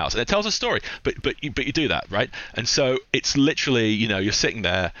the house, and it tells a story, but you do that, right? And so it's literally, you're sitting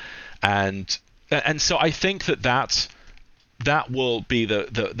there, and so I think that will be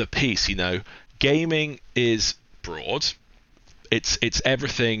the piece. Gaming is broad. It's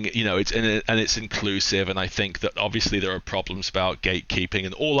everything, it's inclusive, and I think that obviously there are problems about gatekeeping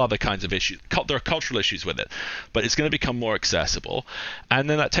and all other kinds of issues. There are cultural issues with it, but it's going to become more accessible. And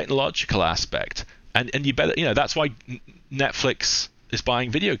then that technological aspect, and you better, that's why Netflix is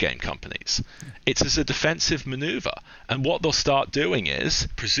buying video game companies. It's as a defensive maneuver, and what they'll start doing is,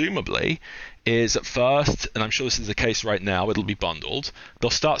 presumably, is at first, and I'm sure this is the case right now, it'll be bundled. They'll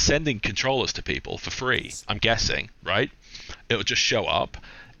start sending controllers to people for free, I'm guessing, right? It'll just show up.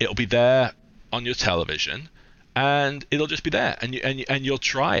 It'll be there on your television, and it'll just be there, and you'll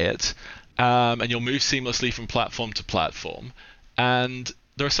try it, and you'll move seamlessly from platform to platform. And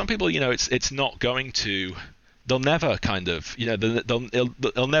there are some people, it's not going to. They'll never kind of,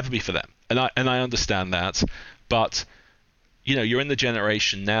 they'll never be for them, and I understand that, but you're in the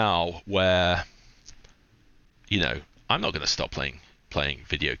generation now where, I'm not going to stop playing playing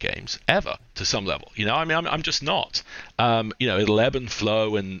video games ever to some level. I mean, I'm just not. It'll ebb and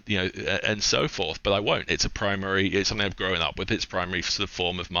flow and and so forth, but I won't. It's something I've grown up with. It's primary sort of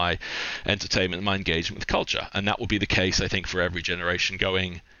form of my entertainment and my engagement with culture, and that will be the case, I think, for every generation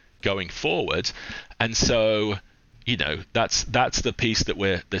going forward. And so that's the piece that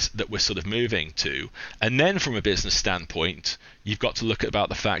we're sort of moving to. And then from a business standpoint, you've got to look about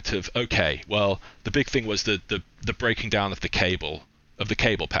the fact of, okay, well, the big thing was the breaking down of the cable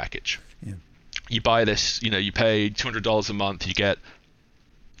package. Yeah. You buy this, you pay $200 a month, you get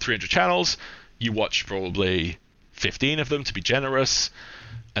 300 channels, you watch probably 15 of them to be generous,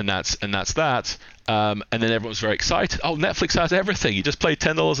 and that's that. And then everyone's very excited. Oh, Netflix has everything. You just pay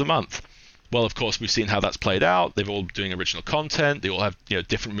 $10 a month. Well, of course, we've seen how that's played out. They're all doing original content. They all have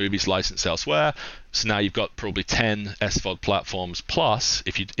different movies licensed elsewhere. So now you've got probably 10 SVOD platforms plus,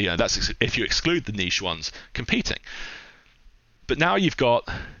 if you exclude the niche ones, competing. But now you've got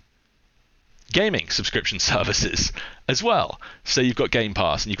gaming subscription services as well. So you've got Game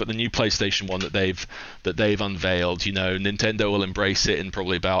Pass, and you've got the new PlayStation 1 that they've unveiled. Nintendo will embrace it in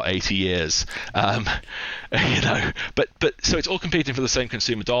probably about 80 years. But so it's all competing for the same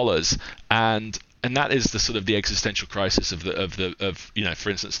consumer dollars, and that is the sort of the existential crisis of for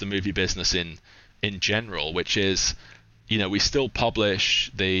instance, the movie business in general, which is we still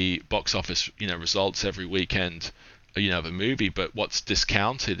publish the box office results every weekend of a movie, but what's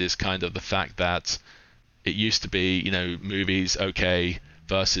discounted is kind of the fact that it used to be movies okay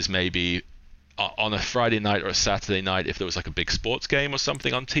versus maybe on a Friday night or a Saturday night if there was like a big sports game or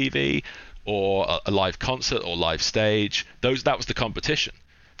something on TV, or a live concert or live stage. That was the competition.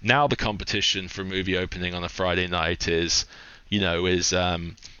 Now the competition for a movie opening on a Friday night is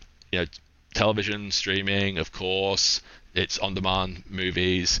television streaming, of course. It's on-demand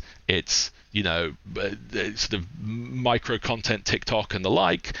movies. It's sort of micro content, TikTok and the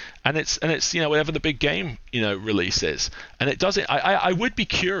like, and it's whatever the big game release is. And it does it. I would be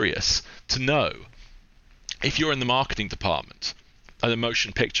curious to know if you're in the marketing department at a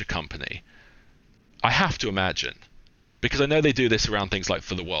motion picture company. I have to imagine, because I know they do this around things like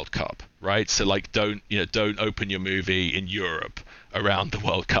for the World Cup, right? So like don't open your movie in Europe around the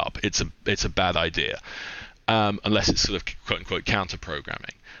World Cup. It's a bad idea. Unless it's sort of quote unquote counter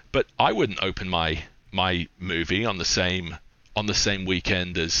programming. But I wouldn't open my movie on the same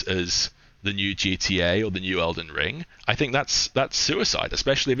weekend as the new GTA or the new Elden Ring. I think that's suicide,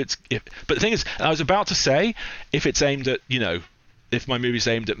 especially if. But the thing is, I was about to say, if it's aimed at if my movie's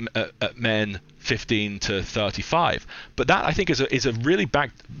aimed at men 15 to 35, but that I think is a really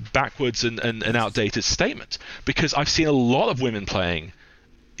backwards and outdated statement, because I've seen a lot of women playing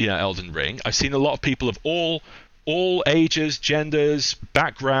Elden Ring. I've seen a lot of people of all ages, genders,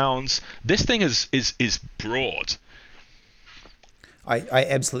 backgrounds. This thing is broad. I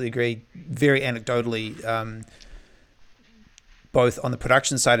absolutely agree. Very anecdotally, both on the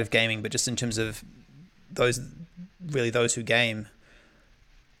production side of gaming, but just in terms of those who game.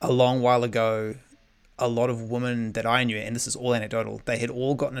 A long while ago, a lot of women that I knew, and this is all anecdotal, they had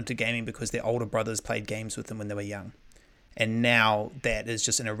all gotten into gaming because their older brothers played games with them when they were young. And now that is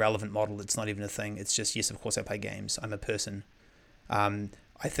just an irrelevant model. It's not even a thing. It's just, yes, of course I play games. I'm a person. I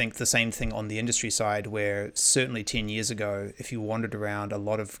think the same thing on the industry side, where certainly 10 years ago, if you wandered around a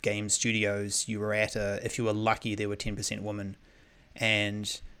lot of game studios, if you were lucky, there were 10% women.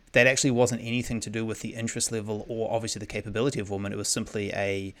 And that actually wasn't anything to do with the interest level or obviously the capability of women. It was simply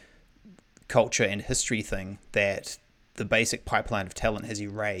a culture and history thing that the basic pipeline of talent has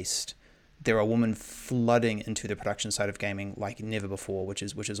erased. There are women flooding into the production side of gaming like never before, which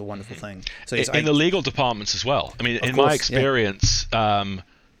is a wonderful thing. So yes, in the legal departments as well. I mean, in my experience, the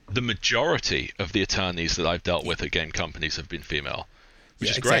majority of the attorneys that I've dealt with at game companies have been female,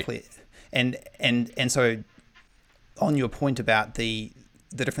 which is great. Exactly. And so on your point about the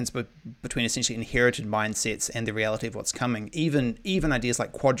difference between essentially inherited mindsets and the reality of what's coming, even ideas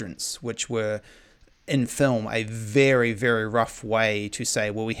like quadrants, which were in film a very, very rough way to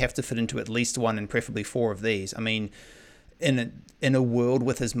say, well, we have to fit into at least one and preferably four of these. I mean, in a world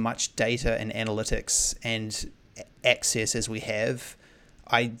with as much data and analytics and access as we have,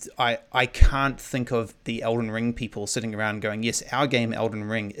 I can't think of the Elden Ring people sitting around going, yes, our game Elden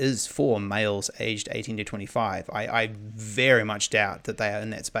Ring is for males aged 18 to 25. I very much doubt that they are in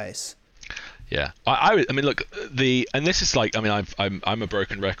that space. Yeah, I mean, look, and this is like, I mean, I'm a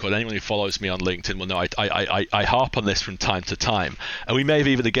broken record. Anyone who follows me on LinkedIn will know I harp on this from time to time, and we may have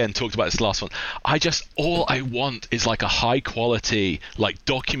even again talked about this last one. All I want is like a high quality like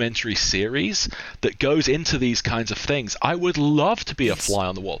documentary series that goes into these kinds of things. I would love to be a fly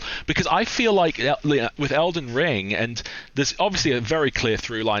on the wall, because I feel like with Elden Ring, and there's obviously a very clear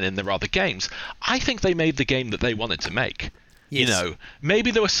through line in their other games, I think they made the game that they wanted to make. Yes. You know,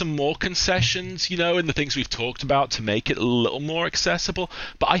 maybe there were some more concessions, you know, in the things we've talked about to make it a little more accessible.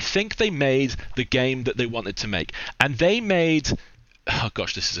 But I think they made the game that they wanted to make. And they made, oh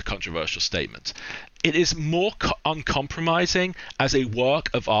gosh, this is a controversial statement. It is more uncompromising as a work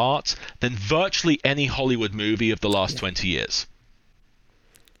of art than virtually any Hollywood movie of the last 20 years.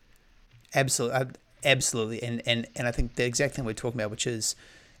 Absolutely. And I think the exact thing we're talking about, which is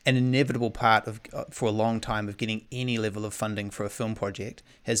an inevitable part of, for a long time, of getting any level of funding for a film project,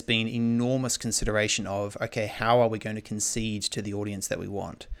 has been enormous consideration of, okay, how are we going to concede to the audience that we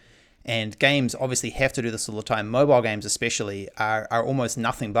want? And games obviously have to do this all the time. Mobile games especially are almost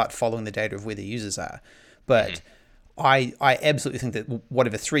nothing but following the data of where the users are. But I absolutely think that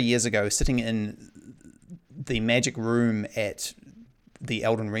whatever 3 years ago, sitting in the magic room at the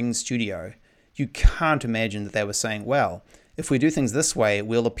Elden Ring studio, you can't imagine that they were saying, well, if we do things this way,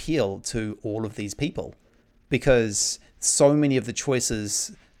 we'll appeal to all of these people, because so many of the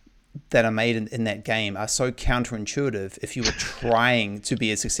choices that are made in that game are so counterintuitive if you were trying to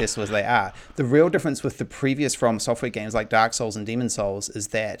be as successful as they are. The real difference with the previous From Software games like Dark Souls and Demon Souls is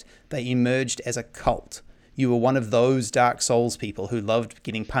that they emerged as a cult. You were one of those Dark Souls people who loved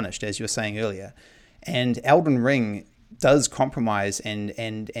getting punished, as you were saying earlier. And Elden Ring does compromise and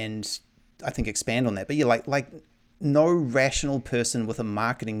I think expand on that. But you're like no rational person with a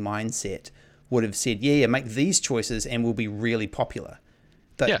marketing mindset would have said, yeah, make these choices and we'll be really popular.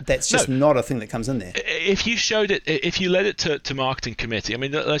 That's just not a thing that comes in there. If you showed it, if you led it to marketing committee, I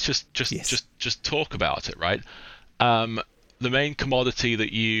mean, let's just talk about it, right? The main commodity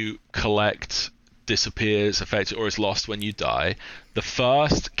that you collect disappears effectively or is lost when you die. The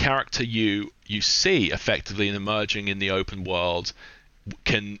first character you see effectively in emerging in the open world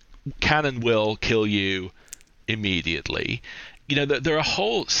can and will kill you immediately. You know, there are a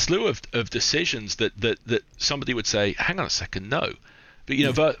whole slew of decisions that somebody would say, hang on a second, no. But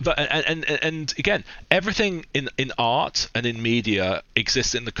you know, and again, everything in art and in media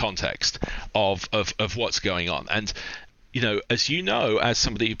exists in the context of what's going on. And you know, as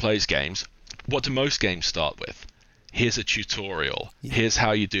somebody who plays games, what do most games start with? Here's a tutorial. Yeah. Here's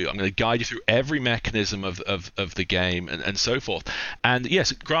how you do. I'm going to guide you through every mechanism of the game and so forth. And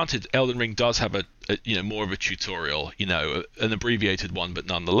yes, granted, Elden Ring does have a more of a tutorial, you know, an abbreviated one, but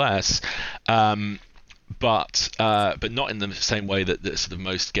nonetheless. But not in the same way that sort of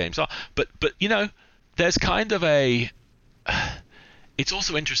most games are. But you know, there's kind of it's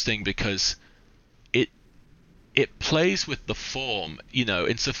also interesting because it plays with the form, you know,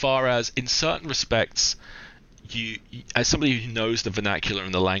 insofar as in certain respects, you as somebody who knows the vernacular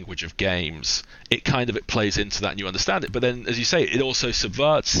and the language of games, it plays into that and you understand it. But then, as you say, it also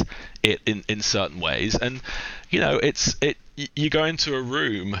subverts it in certain ways. And you know, you go into a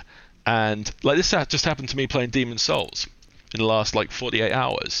room. And like this just happened to me playing Demon Souls in the last 48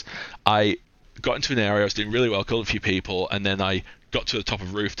 hours. I got into an area, I was doing really well, killed a few people, and then I got to the top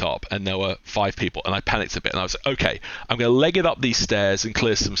of a rooftop and there were 5 people and I panicked a bit and I was like, okay, I'm going to leg it up these stairs and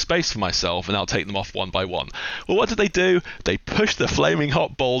clear some space for myself and I'll take them off one by one. Well, what did they do? They pushed the flaming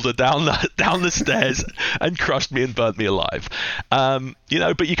hot boulder down the stairs and crushed me and burnt me alive. You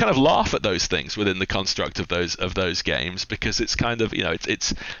know, but you kind of laugh at those things within the construct of those games, because it's kind of, you know,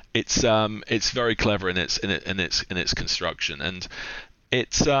 it's very clever in its construction. And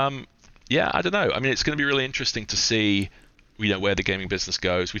it's I don't know. I mean, it's going to be really interesting to see, you know, where the gaming business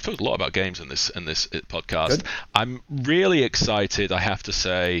goes. We've talked a lot about games in this podcast. Good. I'm really excited, I have to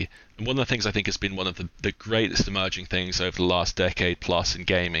say. And one of the things I think has been one of the greatest emerging things over the last decade plus in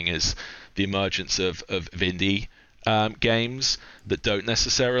gaming is the emergence of indie games that don't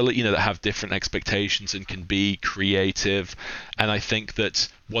necessarily, you know, that have different expectations and can be creative. And I think that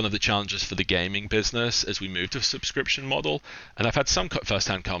one of the challenges for the gaming business as we move to a subscription model, and I've had some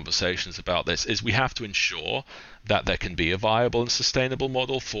first-hand conversations about this, is we have to ensure that there can be a viable and sustainable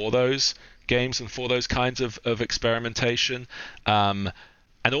model for those games and for those kinds of experimentation, and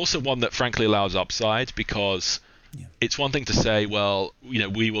also one that frankly allows upside, because it's one thing to say, well, you know,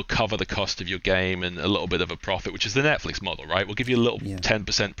 we will cover the cost of your game and a little bit of a profit, which is the Netflix model, right? We'll give you a little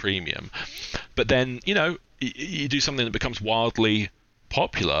 10% premium. But then, you know, you do something that becomes wildly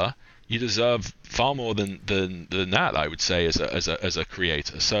popular, you deserve far more than that, I would say, as a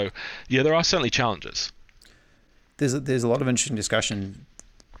creator. So yeah, there are certainly challenges. There's a lot of interesting discussion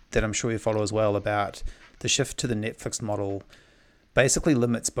that I'm sure you follow as well about the shift to the Netflix model basically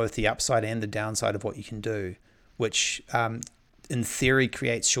limits both the upside and the downside of what you can do, which in theory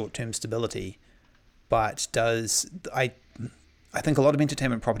creates short-term stability, but I think a lot of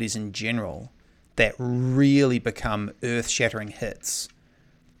entertainment properties in general that really become earth-shattering hits,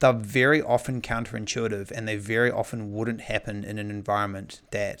 they're very often counterintuitive, and they very often wouldn't happen in an environment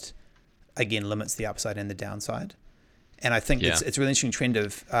that, again, limits the upside and the downside. And I think it's a really interesting trend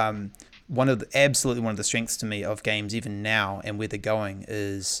of absolutely one of the strengths to me of games even now and where they're going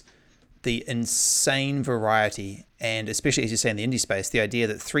is the insane variety, and especially, as you say, in the indie space, the idea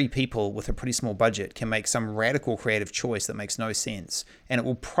that 3 people with a pretty small budget can make some radical creative choice that makes no sense, and it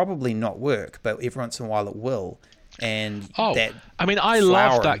will probably not work, but every once in a while it will. And I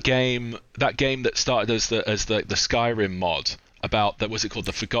love that game that started as the Skyrim mod about that, was it called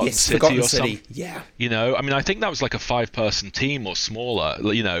the Forgotten City or something? Yeah. I think that was like a 5-person team or smaller,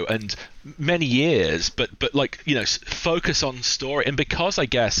 and many years, but focus on story. And because I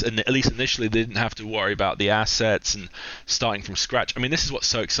guess, and at least initially, they didn't have to worry about the assets and starting from scratch. This is what's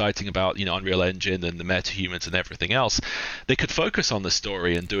so exciting about Unreal Engine and the MetaHumans and everything else. They could focus on the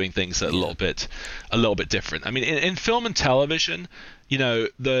story and doing things that are a little bit different. In film and television,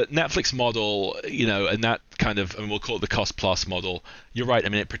 the Netflix model, and that kind of, and we'll call it the cost plus model. You're right.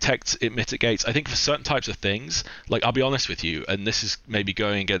 It protects, it mitigates. I think for certain types of things, like I'll be honest with you, and this is maybe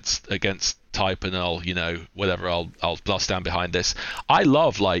going against type, and I'll stand behind this. I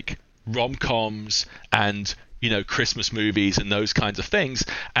love like rom-coms and Christmas movies and those kinds of things,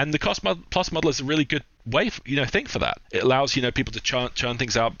 and the cost plus model is a really good way thing for that. It allows people to churn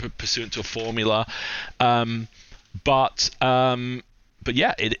things out pursuant to a formula, but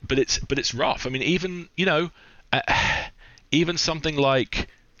it's rough. Even something like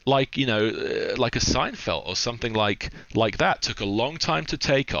a Seinfeld or something like that took a long time to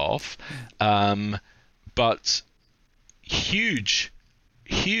take off, but huge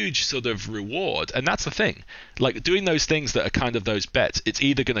sort of reward. And that's the thing, like doing those things that are kind of those bets, it's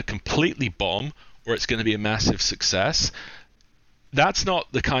either going to completely bomb or it's going to be a massive success. That's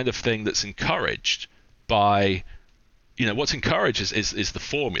not the kind of thing that's encouraged by, what's encouraged is the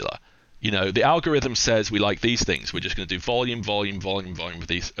formula. The algorithm says we like these things. We're just going to do volume of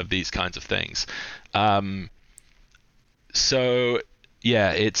these kinds of things. So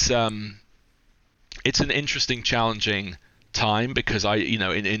yeah, it's an interesting, challenging time, because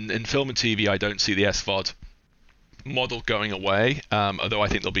in film and TV, I don't see the SVOD model going away. Although I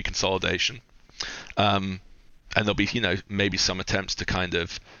think there'll be consolidation, and there'll be maybe some attempts to kind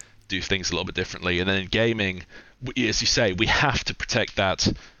of do things a little bit differently. And then in gaming, as you say, we have to protect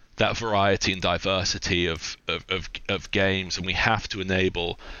that variety and diversity of games, and we have to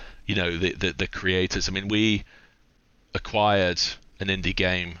enable the creators. We acquired an indie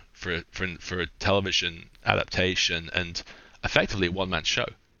game for a television adaptation, and effectively a one-man show.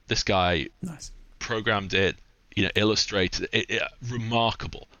 This guy programmed it, illustrated it,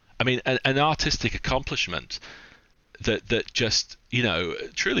 remarkable. An artistic accomplishment that just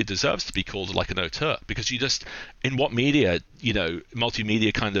truly deserves to be called like an auteur, because you just, in what media,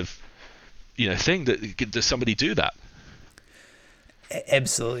 multimedia kind of thing, that does somebody do that?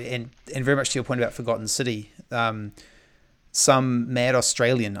 Absolutely. And very much to your point about Forgotten City, some mad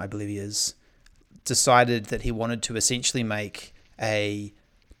Australian, I believe he is, decided that he wanted to essentially make a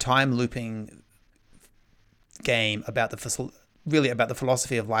time looping game about the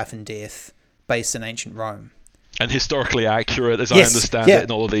philosophy of life and death based in ancient Rome. And historically accurate, as I understand it,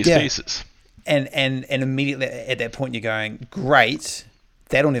 in all of these pieces. And immediately at that point, you're going, great,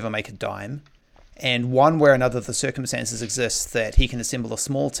 that'll never make a dime. And one way or another, the circumstances exist that he can assemble a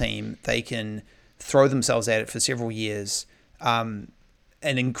small team. They can throw themselves at it for several years. An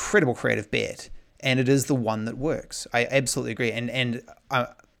incredible creative bet. And it is the one that works. I absolutely agree. And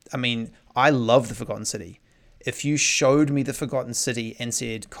I love The Forgotten City. If you showed me The Forgotten City and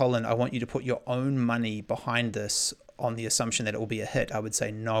said, Colin, I want you to put your own money behind this on the assumption that it will be a hit, I would say,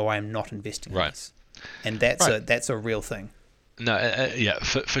 no, I am not investing in this. And that's a real thing. No,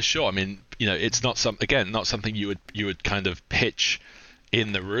 for sure. It's not something you would kind of pitch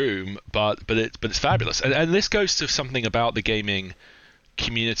in the room, but it's fabulous. And this goes to something about the gaming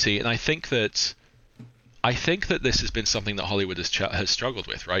community, and I think that this has been something that Hollywood has struggled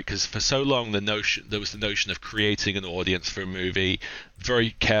with, right? Because for so long there was the notion of creating an audience for a movie,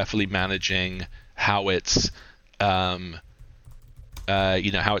 very carefully managing how it's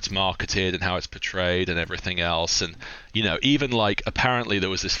how it's marketed and how it's portrayed and everything else. And even like apparently there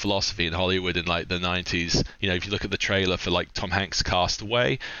was this philosophy in Hollywood in like the 90s. If you look at the trailer for like Tom Hanks'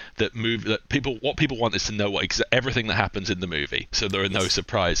 Castaway, what people want is to know everything that happens in the movie, so there are no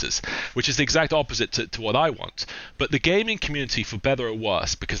surprises, which is the exact opposite to what I want. But the gaming community, for better or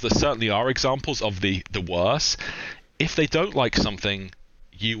worse, because there certainly are examples of the worse, if they don't like something,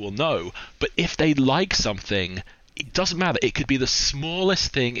 you will know. But if they like something, it doesn't matter. It could be the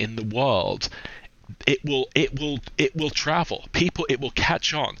smallest thing in the world. It will travel. It will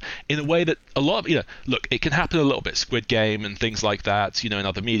catch on in a way that a lot of, look, it can happen a little bit, Squid Game and things like that, in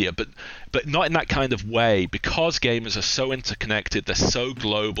other media, but not in that kind of way, because gamers are so interconnected, they're so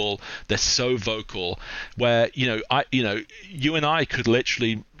global, they're so vocal, where, you and I could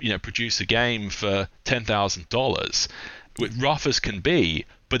literally, produce a game for $10,000, rough as can be,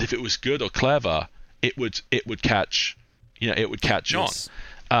 but if it was good or clever, it would catch, yes.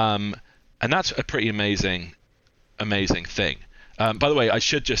 on. And that's a pretty amazing thing. By the way, I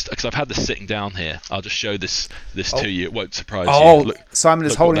should just, because I've had this sitting down here, I'll just show this to you. It won't surprise you. Simon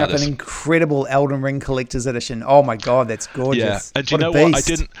is holding up an incredible Elden Ring Collector's Edition. Oh my God, that's gorgeous. Yeah, and do you know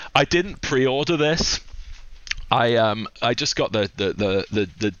what? I didn't pre-order this. I just got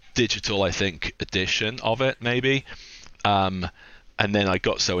the digital, I think, edition of it, maybe. And then I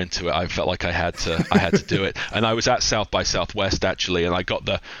got so into it, I felt like I had to do it. And I was at South by Southwest actually, and I got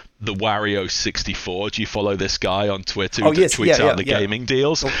the Wario64. Do you follow this guy on Twitter who tweets out the gaming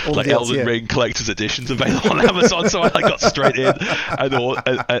deals? All like deals, Elden Ring Collector's Editions available on Amazon. So I got straight in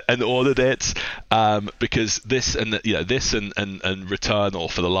and ordered it, because this and Returnal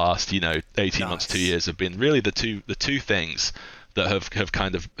for the last 18 months, 2 years have been really the two things that have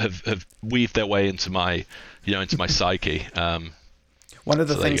kind of have weaved their way into my psyche. One of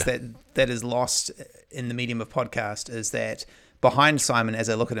the things that is lost in the medium of podcast is that behind Simon, as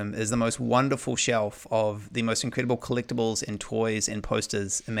I look at him, is the most wonderful shelf of the most incredible collectibles and toys and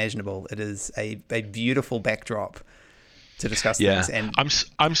posters imaginable. It is a beautiful backdrop to discuss things. And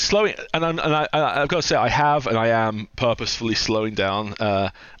I'm slowing, and I've got to say I am purposefully slowing down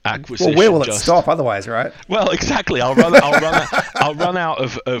acquisition. Well, where will it stop otherwise, right? Well, exactly. I'll run out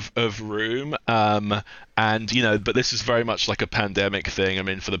of room. But this is very much like a pandemic thing. I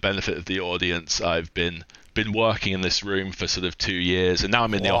mean, for the benefit of the audience, I've been working in this room for sort of 2 years, and now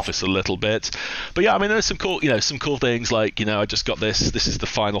I'm in the office a little bit. But yeah, I mean, there's some cool things like, I just got this is the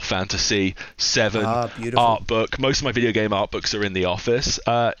Final Fantasy VII art book. Most of my video game art books are in the office,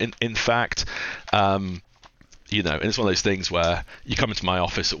 in fact. And it's one of those things where you come into my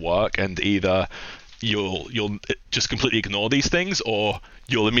office at work and either you'll just completely ignore these things, or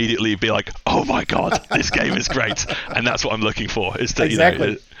you'll immediately be like, oh my God, this game is great. And that's what I'm looking for, is to,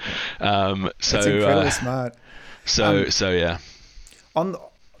 exactly. So it's incredibly smart. So yeah. On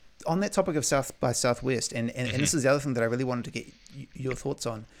that topic of South by Southwest, and this is the other thing that I really wanted to get your thoughts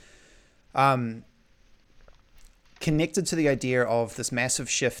on. Connected to the idea of this massive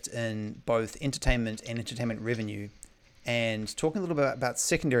shift in both entertainment and entertainment revenue, and talking a little bit about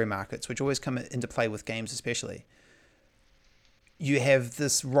secondary markets, which always come into play with games especially. You have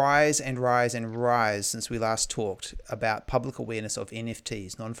this rise and rise and rise since we last talked about public awareness of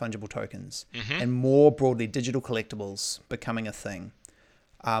NFTs, non-fungible tokens, and more broadly digital collectibles becoming a thing.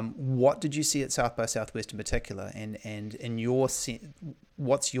 What did you see at South by Southwest in particular, and in your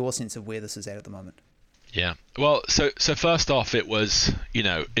what's your sense of where this is at the moment? Yeah. Well, so first off, it was,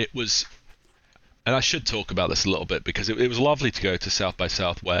 and I should talk about this a little bit because it was lovely to go to South by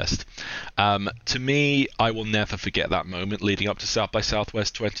Southwest. To me, I will never forget that moment leading up to South by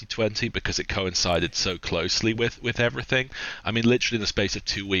Southwest 2020 because it coincided so closely with everything. I mean, literally in the space of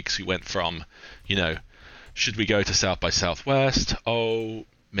 2 weeks, we went from, should we go to South by Southwest? Oh,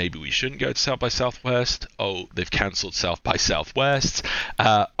 maybe we shouldn't go to South by Southwest. Oh, they've cancelled South by Southwest.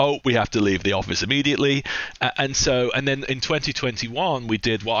 Oh, we have to leave the office immediately. And then in 2021, we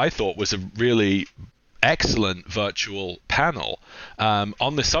did what I thought was a really excellent virtual panel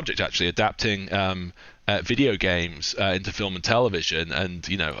on this subject, actually, adapting video games into film and television, and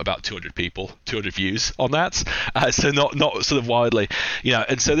about 200 people, 200 views on that. So not sort of widely,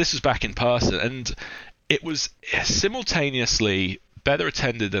 and so this was back in person, and it was simultaneously better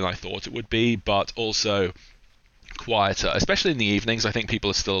attended than I thought it would be, but also quieter, especially in the evenings. I think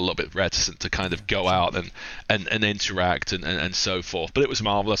people are still a little bit reticent to kind of go out and interact and so forth. But it was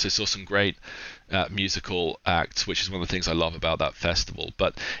marvelous. I saw some great musical acts, which is one of the things I love about that festival.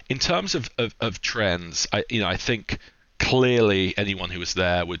 But in terms of trends, I think clearly anyone who was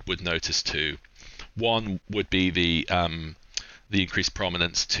there would notice two. One would be the increased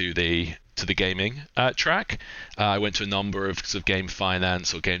prominence to the to the gaming track. I went to a number of sort of game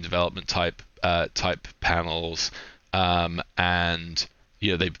finance or game development type panels, and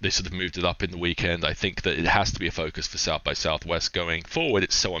they sort of moved it up in the weekend. I think that it has to be a focus for South by Southwest going forward.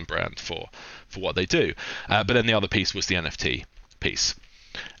 It's so on brand for what they do. But then the other piece was the NFT piece.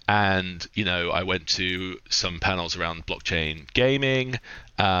 And I went to some panels around blockchain gaming,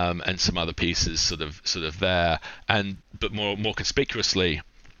 and some other pieces sort of there. But more conspicuously,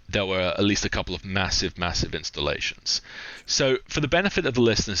 there were at least a couple of massive installations. So for the benefit of the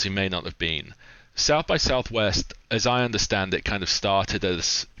listeners who may not have been, South by Southwest, as I understand it, kind of started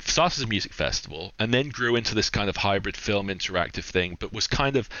as a music festival and then grew into this kind of hybrid film interactive thing, but was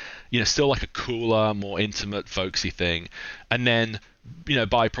kind of, still like a cooler, more intimate, folksy thing. And then,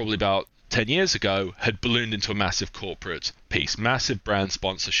 by probably about 10 years ago, had ballooned into a massive corporate piece, massive brand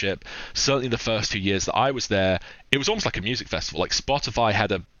sponsorship. Certainly the first 2 years that I was there, it was almost like a music festival. Like Spotify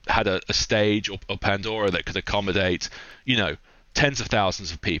had a stage, or Pandora, that could accommodate, tens of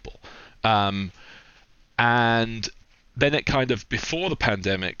thousands of people. And then it kind of, before the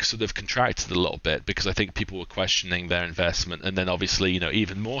pandemic, sort of contracted a little bit because I think people were questioning their investment, and then obviously,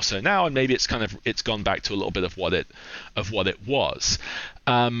 even more so now, and maybe it's gone back to a little bit of what it was.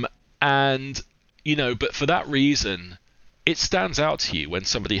 But for that reason, it stands out to you when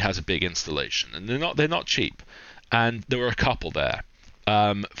somebody has a big installation, and they're not cheap. And there were a couple there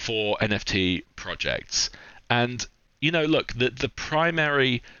for NFT projects. And look, the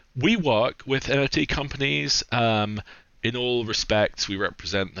primary, we work with NFT companies in all respects. We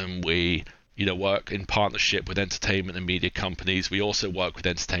represent them. We work in partnership with entertainment and media companies. We also work with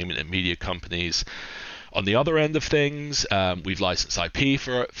entertainment and media companies on the other end of things. We've licensed IP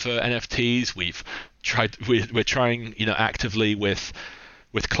for NFTs. We're trying actively with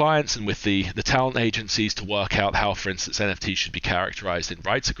clients and with the talent agencies to work out how, for instance, NFTs should be characterized in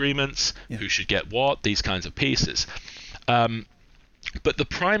rights agreements, who should get what, these kinds of pieces. But the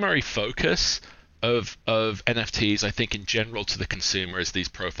primary focus of NFTs, I think, in general to the consumer, is these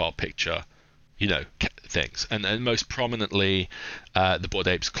profile picture, things, and most prominently the Bored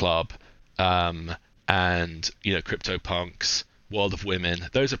Apes Club, and CryptoPunks, World of Women.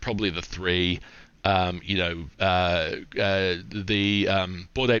 Those are probably the three. The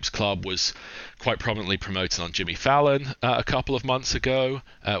Bored Apes Club was quite prominently promoted on Jimmy Fallon a couple of months ago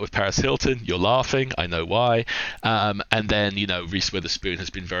with Paris Hilton. You're laughing, I know why. And then, Reese Witherspoon has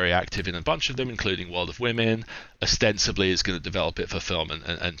been very active in a bunch of them, including World of Women. Ostensibly is going to develop it for film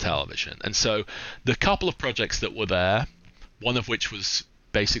and television. And so the couple of projects that were there, one of which was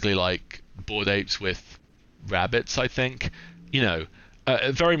basically like Bored Apes with rabbits, I think,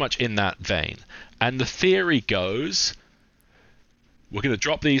 very much in that vein. And the theory goes, we're going to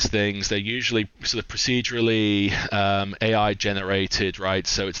drop these things. They're usually sort of procedurally AI generated, right?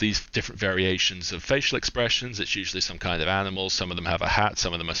 So it's these different variations of facial expressions. It's usually some kind of animal. Some of them have a hat.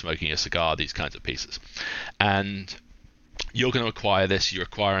 Some of them are smoking a cigar, these kinds of pieces. And you're going to acquire this. You're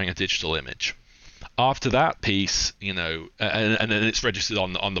acquiring a digital image. After that piece, and then it's registered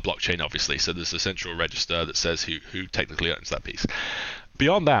on the blockchain, obviously. So there's a central register that says who technically owns that piece.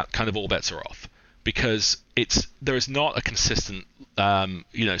 Beyond that, kind of all bets are off, because there is not a consistent,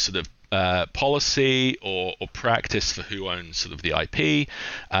 policy or practice for who owns sort of the IP.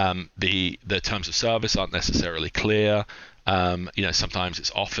 The terms of service aren't necessarily clear. Sometimes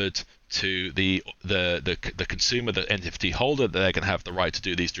it's offered to the consumer, the NFT holder, that they're going to have the right to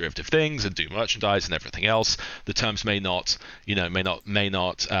do these derivative things and do merchandise and everything else. The terms may not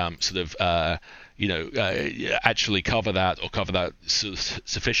actually cover that, or cover that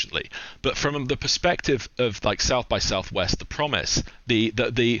sufficiently. But from the perspective of like South by Southwest, the promise,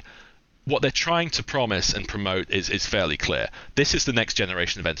 what they're trying to promise and promote is fairly clear. This is the next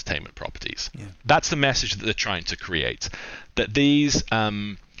generation of entertainment properties. Yeah. That's the message that they're trying to create. That these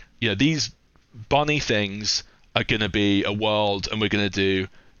bunny things are going to be a world, and we're going to do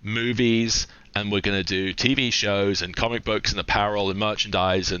movies, and we're going to do TV shows and comic books and apparel and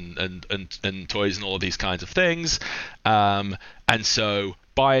merchandise and toys and all of these kinds of things. And so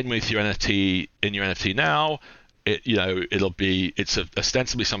buy in with your NFT now. It's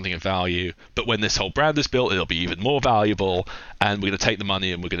ostensibly something of value, but when this whole brand is built, it'll be even more valuable, and we're going to take the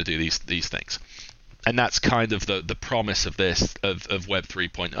money and we're going to do these things. And that's kind of the promise of this, of Web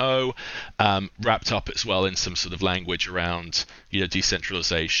 3.0, wrapped up as well in some sort of language around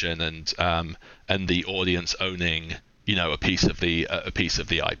decentralization and the audience owning a piece of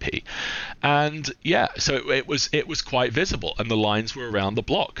the IP. And so it was quite visible, and the lines were around the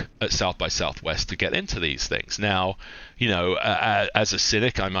block at South by Southwest to get into these things. Now, as a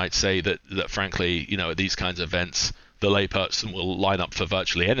cynic, I might say that frankly, at these kinds of events, the layperson will line up for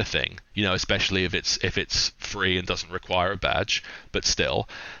virtually anything, especially if it's free and doesn't require a badge. But still,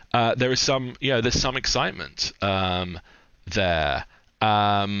 there is some, there's some excitement there.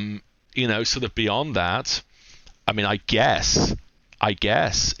 Sort of beyond that, I mean, I guess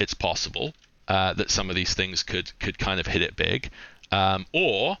it's possible that some of these things could kind of hit it big,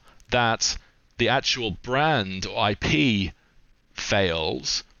 or that the actual brand or IP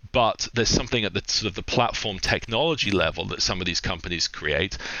fails, but there's something at the sort of the platform technology level that some of these companies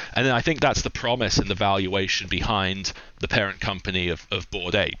create. And then I think that's the promise and the valuation behind the parent company of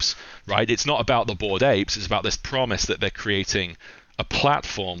Bored Apes, right? It's not about the Bored Apes, it's about this promise that they're creating a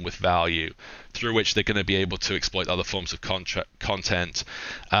platform with value through which they're going to be able to exploit other forms of content,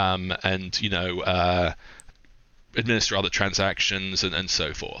 and administer other transactions and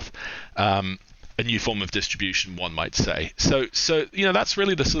so forth. A new form of distribution, one might say. So that's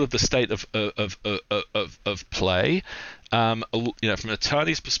really the sort of the state of play. From an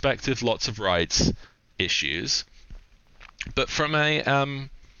attorney's perspective, lots of rights issues, but from a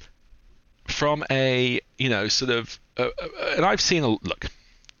sort of and I've seen look,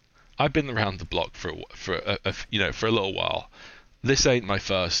 I've been around the block for a little while. This ain't my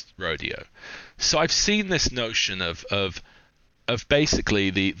first rodeo, so I've seen this notion of basically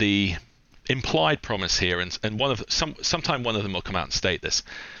the implied promise here, and sometime one of them will come out and state this.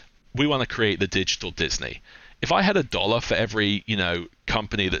 We want to create the digital Disney. If I had $1 for every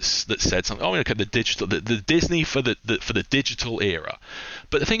company that said something, okay, the Disney for the digital era.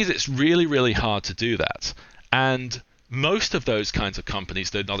 But the thing is, it's really, really hard to do that. And most of those kinds of companies,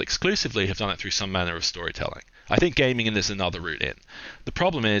 though not exclusively, have done it through some manner of storytelling. I think gaming is another route in. The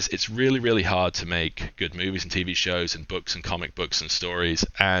problem is it's really, really hard to make good movies and TV shows and books and comic books and stories,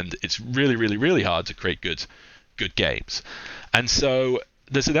 and it's really, really, really hard to create good games. And so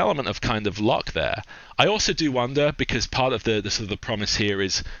there's an element of kind of luck there. I also do wonder, because part of the sort of the promise here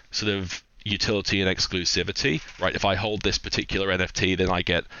is sort of utility and exclusivity, right? If I hold this particular NFT, then I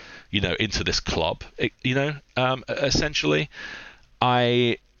get into this club, essentially.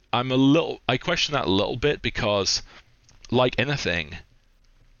 I question that a little bit, because like anything,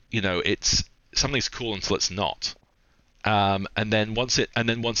 it's something's cool until it's not. And then once it kind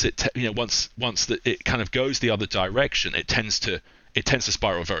of goes the other direction, it tends to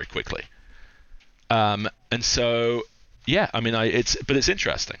spiral very quickly. And so, yeah, I mean, it's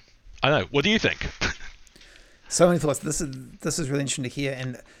interesting. I know. What do you think? So many thoughts. This is really interesting to hear,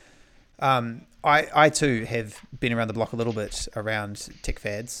 and I too have been around the block a little bit around tech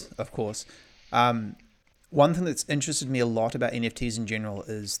fads, of course. One thing that's interested me a lot about NFTs in general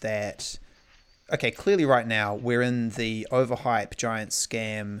is that, okay, clearly right now we're in the overhype, giant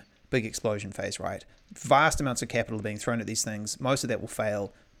scam, big explosion phase, right? Vast amounts of capital are being thrown at these things. Most of that will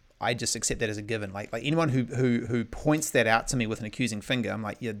fail. I just accept that as a given. Like anyone who points that out to me with an accusing finger, I'm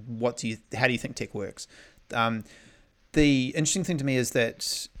like, yeah, how do you think tech works? The interesting thing to me is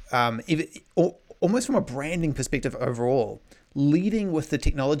that almost from a branding perspective overall, leading with the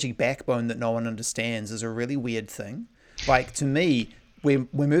technology backbone that no one understands is a really weird thing. Like, to me, we're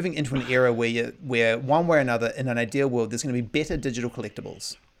moving into an era where one way or another, in an ideal world, there's going to be better digital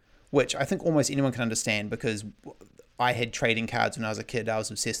collectibles, which I think almost anyone can understand, because I had trading cards when I was a kid. I was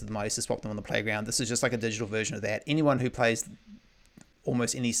obsessed with them. I used to swap them on the playground. This is just like a digital version of that. Anyone who plays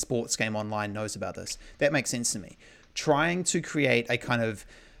almost any sports game online knows about this. That makes sense to me. Trying to create a kind of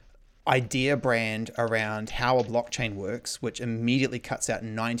idea brand around how a blockchain works, which immediately cuts out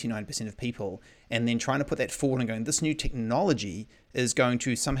 99% of people, and then trying to put that forward and going, this new technology is going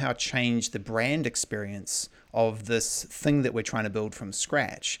to somehow change the brand experience of this thing that we're trying to build from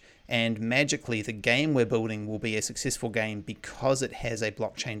scratch. And magically, the game we're building will be a successful game because it has a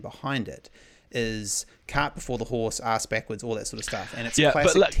blockchain behind it, is cart before the horse, ass backwards, all that sort of stuff. And it's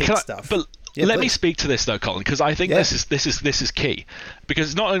classic tech stuff. But let me speak to this though, Colin, because I think this is key. Because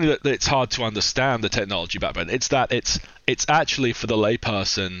it's not only that it's hard to understand the technology backbone, it's that it's actually, for the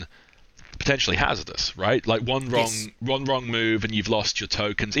layperson, potentially hazardous, right? Like one wrong move and you've lost your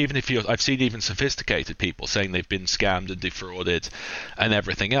tokens. Even if I've seen even sophisticated people saying they've been scammed and defrauded and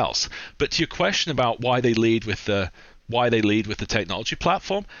everything else. But to your question about why they lead with the technology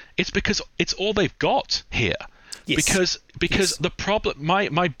platform, it's because it's all they've got here. Yes. Because the problem,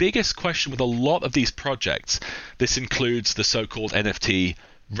 my biggest question with a lot of these projects, this includes the so-called NFT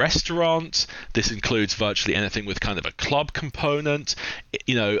restaurant, this includes virtually anything with kind of a club component,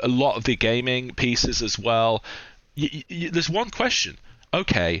 a lot of the gaming pieces as well. There's one question.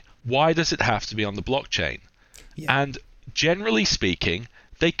 Okay, why does it have to be on the blockchain? Yeah. And generally speaking,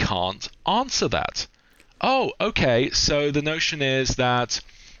 they can't answer that. Oh, okay, so the notion is that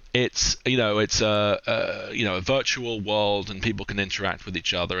it's a virtual world and people can interact with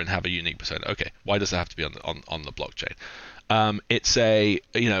each other and have a unique persona. Okay, why does it have to be on the blockchain? It's a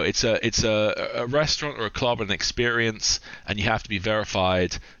restaurant or a club or an experience, and you have to be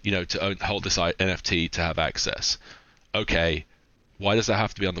verified, to hold this NFT to have access. Okay, why does that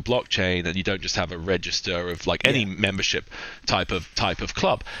have to be on the blockchain, and you don't just have a register of like any membership type of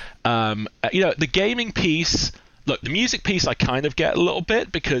club? The gaming piece. Look, the music piece I kind of get a little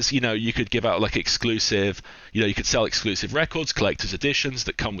bit, because you could give out like exclusive, you could sell exclusive records, collector's editions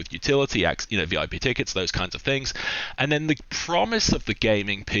that come with utility, VIP tickets, those kinds of things. And then the promise of the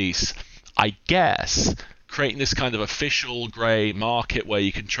gaming piece, I guess, creating this kind of official grey market where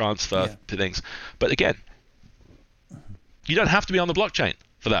you can transfer to things. But again, you don't have to be on the blockchain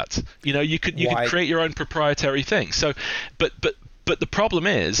for that. You could create your own proprietary thing. So, but the problem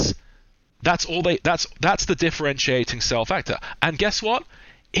is, that's the differentiating sell factor. And guess what?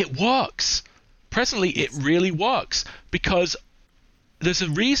 It works. Presently, it really works, because there's a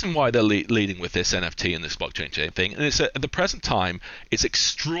reason why they're leading with this NFT and this blockchain chain thing. And at the present time, it's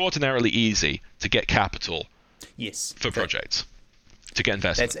extraordinarily easy to get capital for projects, to get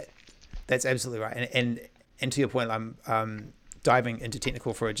investment. That's absolutely right. And to your point, I'm diving into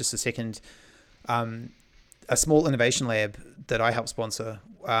technical for just a second. A small innovation lab that I help sponsor,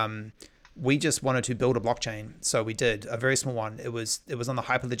 we just wanted to build a blockchain, so we did a very small one. It was on the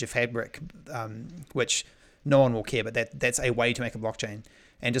Hyperledger Fabric, which no one will care, but that's a way to make a blockchain,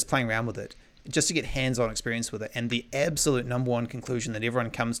 and just playing around with it, just to get hands-on experience with it. And the absolute number one conclusion that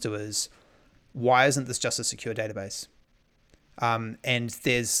everyone comes to is, why isn't this just a secure database? And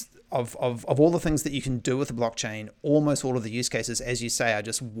there's of all the things that you can do with a blockchain, almost all of the use cases, as you say, are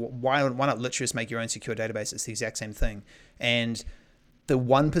just why not literally just make your own secure database? It's the exact same thing. And the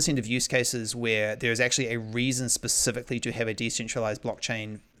 1% of use cases where there's actually a reason specifically to have a decentralized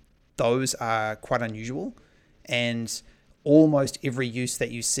blockchain, those are quite unusual. And almost every use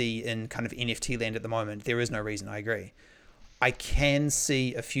that you see in kind of NFT land at the moment, there is no reason. I agree. I can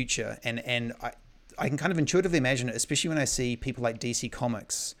see a future, and I can kind of intuitively imagine it, especially when I see people like DC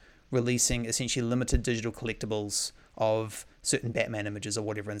Comics releasing essentially limited digital collectibles of certain Batman images or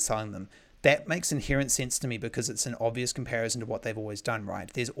whatever and selling them. That makes inherent sense to me, because it's an obvious comparison to what they've always done, right?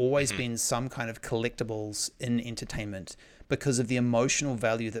 There's always been some kind of collectibles in entertainment because of the emotional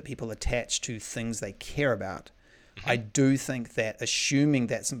value that people attach to things they care about. I do think that assuming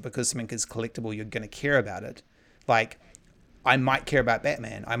that because something is collectible, you're going to care about it. Like, I might care about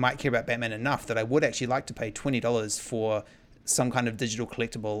Batman. I might care about Batman enough that I would actually like to pay $20 for some kind of digital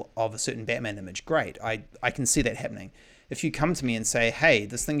collectible of a certain Batman image. Great. I can see that happening. If you come to me and say, hey,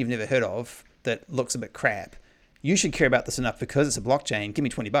 this thing you've never heard of that looks a bit crap, you should care about this enough because it's a blockchain, give me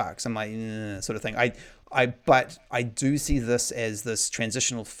 $20. I'm like, sort of thing. But I do see this as this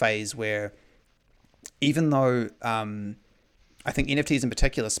transitional phase where, even though I think NFTs in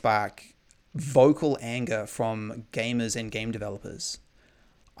particular spark vocal anger from gamers and game developers,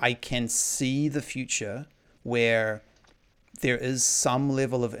 I can see the future where there is some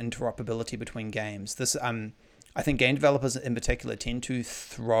level of interoperability between games. This I think game developers in particular tend to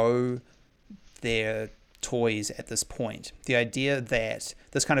throw their toys at this point. The idea that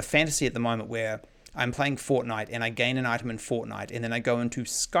this kind of fantasy at the moment where I'm playing Fortnite and I gain an item in Fortnite, and then I go into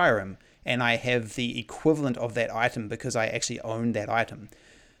Skyrim and I have the equivalent of that item because I actually own that item.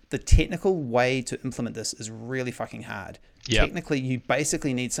 The technical way to implement this is really fucking hard. Yep. Technically, you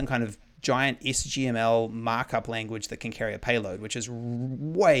basically need some kind of giant SGML markup language that can carry a payload, which is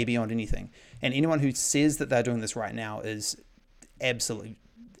way beyond anything. And anyone who says that they're doing this right now is absolute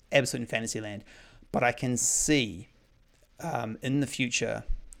in fantasy land. But I can see in the future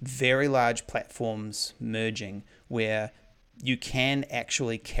very large platforms merging where you can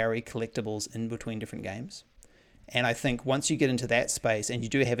actually carry collectibles in between different games. And I think once you get into that space, and you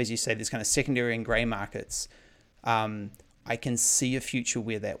do have, as you say, these kind of secondary and gray markets, I can see a future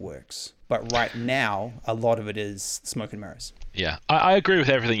where that works. But right now, a lot of it is smoke and mirrors. Yeah, I agree with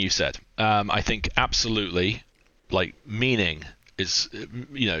everything you said. I think absolutely, like, meaning is,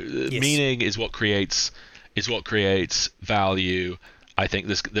 meaning is what creates value. I think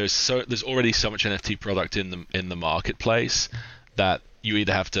there's already so much NFT product in the marketplace that you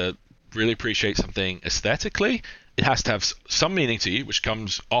either have to really appreciate something aesthetically. It has to have some meaning to you, which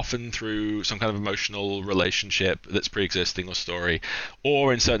comes often through some kind of emotional relationship that's pre-existing or story,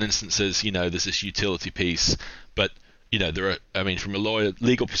 or in certain instances, there's this utility piece. But from a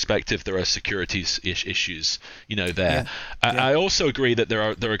legal perspective, there are securities issues, there. Yeah. I also agree that there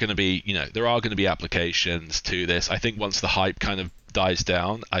are going to be applications to this. I think once the hype kind of dies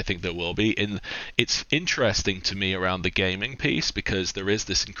down, I think there will be. It's interesting to me around the gaming piece because there is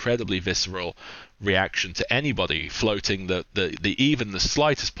this incredibly visceral reaction to anybody floating the even the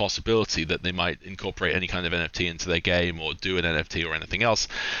slightest possibility that they might incorporate any kind of NFT into their game or do an NFT or anything else.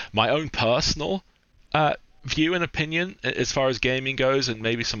 My own personal view and opinion as far as gaming goes, and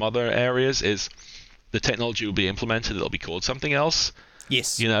maybe some other areas, is the technology will be implemented. It'll be called something else.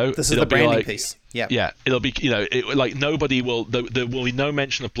 Yes. This is the branding piece. Yeah. Yeah. It'll be, like nobody will. There will be no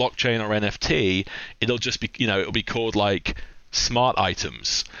mention of blockchain or NFT. It'll just be, it'll be called like smart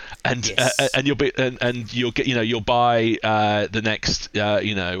items, and yes. And you'll be and you'll get, you'll buy the next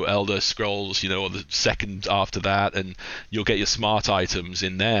Elder Scrolls, or the second after that, and you'll get your smart items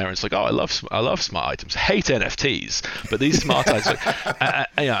in there. And it's like, oh, I love smart items. Hate NFTs, but these smart items.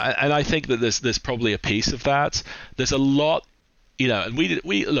 And I think that there's probably a piece of that. There's a lot. And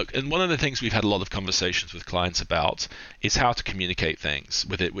we look, and one of the things we've had a lot of conversations with clients about is how to communicate things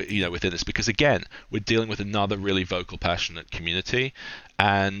within this, because again, we're dealing with another really vocal, passionate community,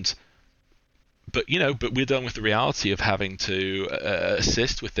 but we're dealing with the reality of having to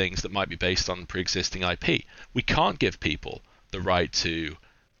assist with things that might be based on pre-existing IP. We can't give people the right to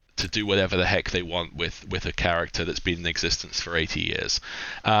do whatever the heck they want with a character that's been in existence for 80 years.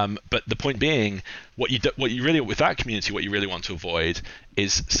 But the point being, what you really with that community, what you really want to avoid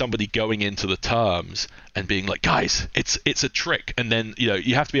is somebody going into the terms and being like, guys, it's a trick, and then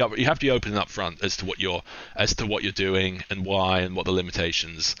you have to be open and upfront as to what you're doing and why and what the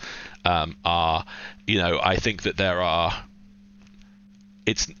limitations are. I think that there are.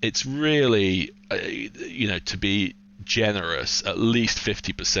 It's really to be generous, at least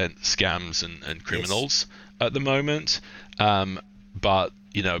 50% scams and criminals at the moment, but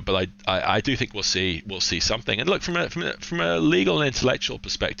I do think we'll see something. And look, from a legal and intellectual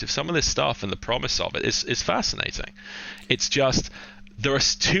perspective, some of this stuff and the promise of it is fascinating. It's just there are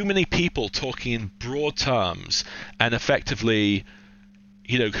too many people talking in broad terms and effectively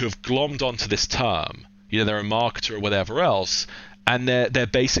who have glommed onto this term. They're a marketer or whatever else, and they're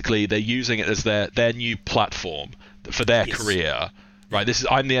basically using it as their new platform for their career, right?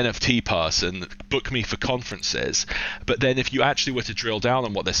 I'm the NFT person, book me for conferences. But then if you actually were to drill down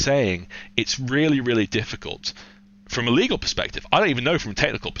on what they're saying, it's really, really difficult from a legal perspective. I don't even know from a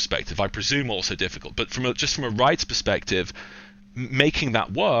technical perspective, I presume also difficult, but from a rights perspective, making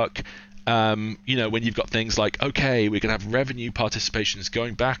that work, when you've got things like, okay, we're going to have revenue participations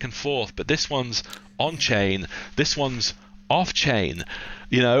going back and forth, but this one's on chain, this one's off chain,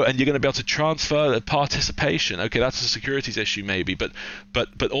 and you're going to be able to transfer the participation. Okay, that's a securities issue maybe,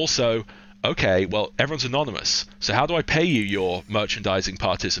 but also, okay, well, everyone's anonymous, so how do I pay you your merchandising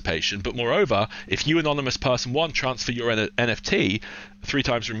participation? But moreover, if you, anonymous person one, transfer your NFT 3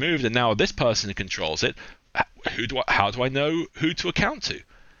 times removed, and now this person who controls it, how do I know who to account to?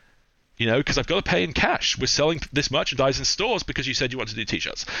 Because I've got to pay in cash. We're selling this merchandise in stores because you said you want to do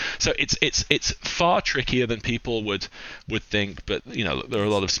t-shirts. So it's far trickier than people would think. But there are a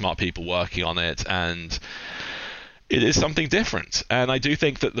lot of smart people working on it, and it is something different. And I do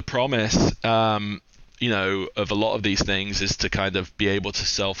think that the promise, of a lot of these things is to kind of be able to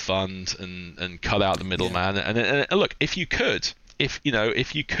self-fund and cut out the middleman. Yeah. And look, if you could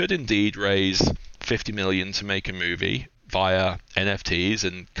indeed raise 50 million to make a movie via NFTs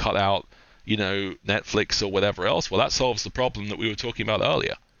and cut out, Netflix or whatever else, well, that solves the problem that we were talking about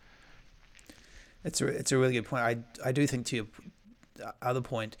earlier. It's a really good point. I do think, to your other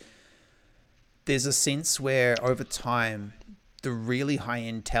point, there's a sense where over time, the really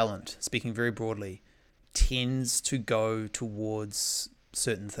high-end talent, speaking very broadly, tends to go towards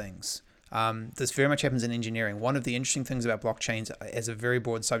certain things. This very much happens in engineering. One of the interesting things about blockchains as a very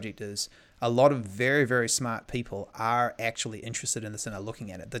broad subject is a lot of very, very smart people are actually interested in this and are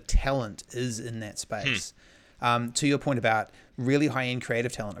looking at it. The talent is in that space. To your point about really high-end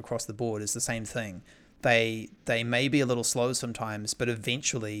creative talent across the board is the same thing. They may be a little slow sometimes, but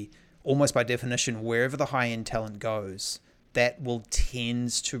eventually, almost by definition, wherever the high-end talent goes, that will tend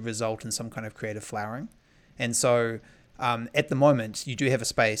to result in some kind of creative flowering. And so at the moment, you do have a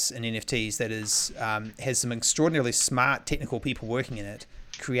space in NFTs that has some extraordinarily smart technical people working in it,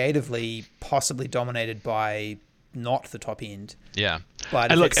 creatively possibly dominated by not the top end. Yeah.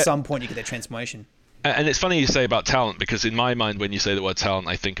 But at some point you get that transformation. And it's funny you say about talent, because in my mind, when you say the word talent,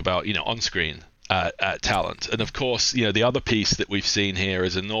 I think about, on-screen talent. And of course, the other piece that we've seen here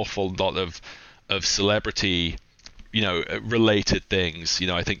is an awful lot of celebrity related things.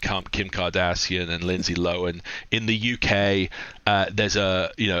 I think Kim Kardashian and Lindsay Lohan. In the UK, there's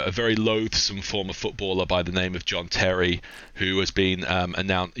a very loathsome former footballer by the name of John Terry, who has been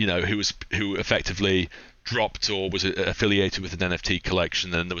announced, who effectively dropped or was affiliated with an NFT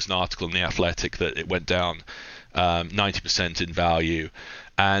collection, and there was an article in The Athletic that it went down 90% in value.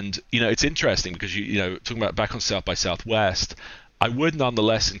 And it's interesting because talking about back on South by Southwest, I would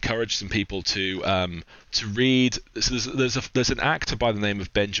nonetheless encourage some people to read. So there's an actor by the name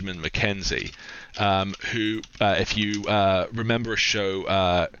of Benjamin McKenzie, who, if you remember a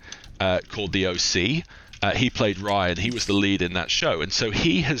show called The OC. He played Ryan. He was the lead in that show, and so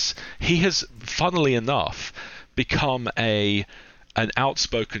he has, funnily enough, become an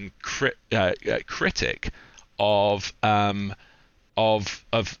outspoken critic of the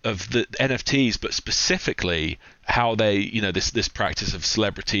NFTs, but specifically how they, this practice of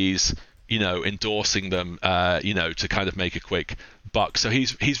celebrities, endorsing them, to kind of make a quick buck. So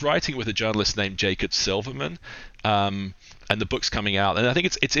he's writing with a journalist named Jacob Silverman. And the book's coming out, and I think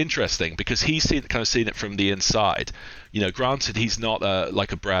it's interesting because he's seen it from the inside. Granted, he's not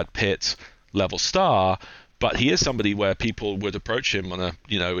like a Brad Pitt level star, but he is somebody where people would approach him on a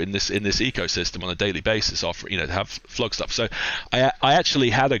in this ecosystem on a daily basis, offer to have flog stuff. So I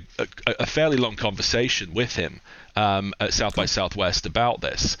actually had a fairly long conversation with him at South by Southwest about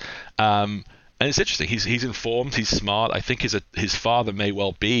this. And it's interesting. He's informed. He's smart. I think his father may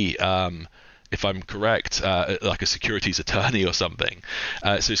well be. If I'm correct, like a securities attorney or something.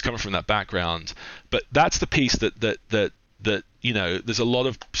 So he's coming from that background. But that's the piece that there's a lot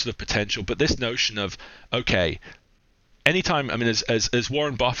of sort of potential. But this notion of, okay, anytime, as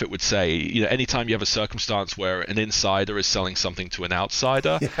Warren Buffett would say, anytime you have a circumstance where an insider is selling something to an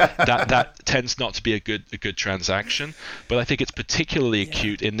outsider, that tends not to be a good transaction. But I think it's particularly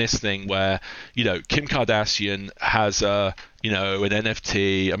acute in this thing where, Kim Kardashian has an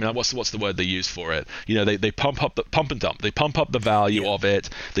NFT. What's the word they use for it? They pump and dump. They pump up the value of it.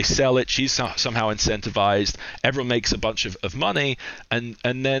 They sell it. She's somehow incentivized. Everyone makes a bunch of money, and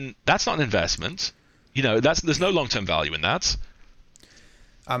then that's not an investment. There's no long-term value in that.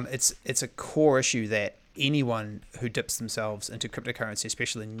 It's a core issue that anyone who dips themselves into cryptocurrency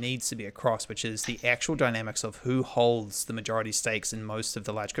especially needs to be across, which is the actual dynamics of who holds the majority stakes in most of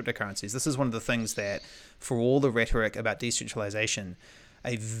the large cryptocurrencies. This is one of the things that, for all the rhetoric about decentralization,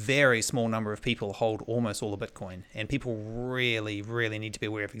 a very small number of people hold almost all the Bitcoin, and people really, really need to be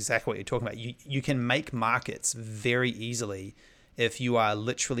aware of exactly what you're talking about. You can make markets very easily if you are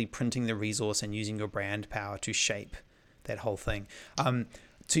literally printing the resource and using your brand power to shape that whole thing.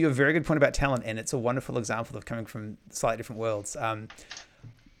 To your very good point about talent, and it's a wonderful example of coming from slightly different worlds.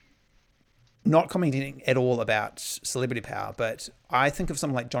 Not commenting at all about celebrity power, but I think of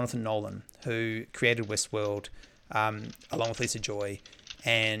someone like Jonathan Nolan, who created Westworld along with Lisa Joy,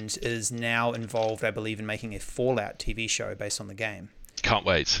 and is now involved, I believe, in making a Fallout TV show based on the game. Can't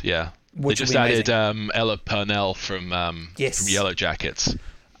wait, yeah. Which they just added Ella Purnell from Yellow Jackets.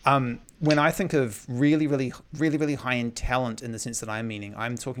 When I think of really, really, really, really high-end talent in the sense that I'm meaning,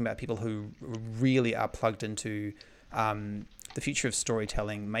 I'm talking about people who really are plugged into the future of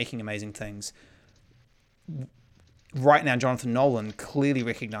storytelling, making amazing things. Right now, Jonathan Nolan clearly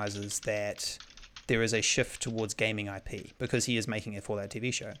recognizes that there is a shift towards gaming IP because he is making a Fallout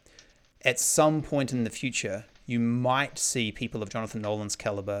TV show. At some point in the future, you might see people of Jonathan Nolan's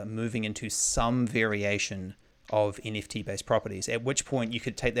caliber moving into some variation of NFT-based properties, at which point you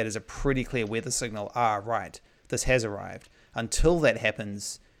could take that as a pretty clear weather signal. Right, this has arrived. Until that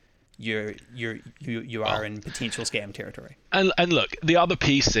happens, you are in potential scam territory. And look, the other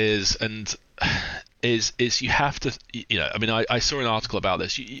piece is you have to, I saw an article about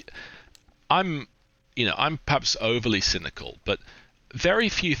this. I'm perhaps overly cynical, but very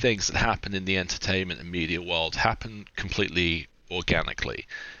few things that happen in the entertainment and media world happen completely organically.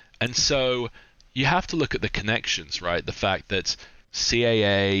 And so you have to look at the connections, right? The fact that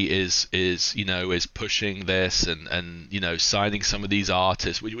CAA is pushing this and signing some of these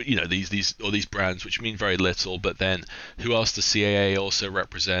artists, these brands which mean very little, but then who else does CAA also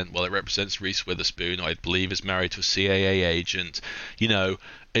represent? Well, it represents Reese Witherspoon, who I believe is married to a CAA agent, and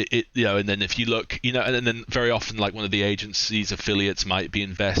then if you look, and then very often like one of the agency's affiliates might be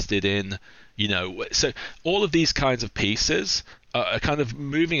invested in, so all of these kinds of pieces are kind of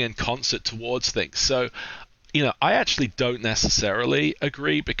moving in concert towards things. So I actually don't necessarily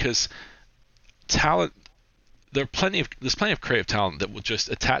agree because talent, there's plenty of creative talent that will just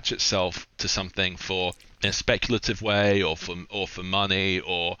attach itself to something for in a speculative way or for money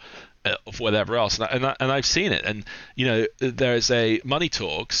or for whatever else. And I've seen it. And there's a money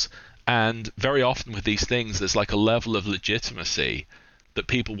talks, and very often with these things, there's like a level of legitimacy that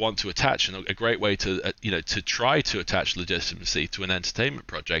people want to attach, and a great way to to try to attach legitimacy to an entertainment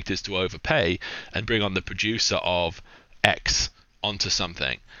project is to overpay and bring on the producer of X onto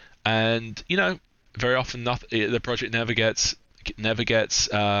something. And very often the project never gets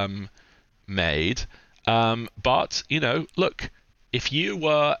made. But look, if you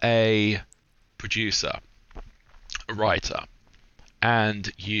were a producer, a writer,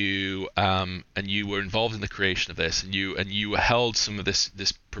 and you were involved in the creation of this, and you held some of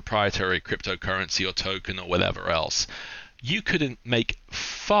this proprietary cryptocurrency or token or whatever else, you couldn't make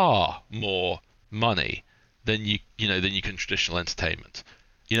far more money than you can traditional entertainment.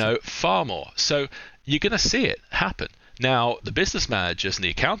 Far more. So you're going to see it happen. Now, the business managers and the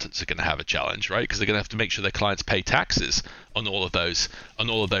accountants are going to have a challenge, right? Because they're going to have to make sure their clients pay taxes on all of those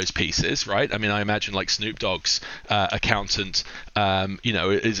pieces, right? I mean, I imagine like Snoop Dogg's accountant,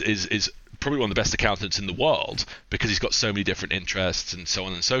 is probably one of the best accountants in the world because he's got so many different interests and so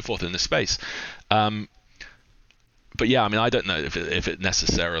on and so forth in this space. But yeah, I mean, I don't know if it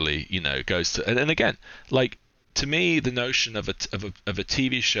necessarily goes to, and again, like, to me, the notion of a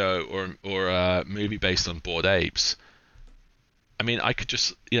TV show or a movie based on Bored Apes, I mean, I could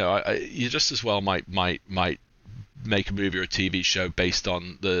just, you just as well might make a movie or a TV show based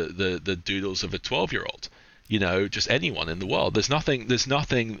on the doodles of a 12-year-old, just anyone in the world. There's nothing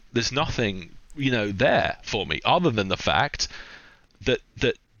there for me other than the fact that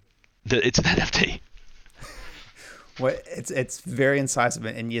it's an NFT. Well, it's very incisive,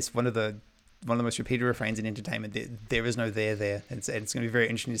 and yes, one of the most repeated refrains in entertainment. There is no there. It's going to be very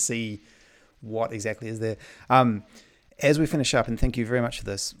interesting to see what exactly is there. As we finish up, and thank you very much for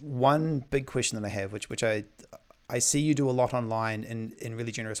this, one big question that I have, which I see you do a lot online in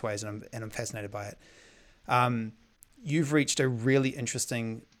really generous ways, and I'm fascinated by it. You've reached a really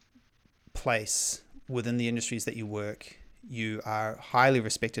interesting place within the industries that you work. You are highly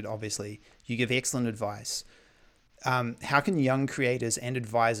respected, obviously. You give excellent advice. How can young creators and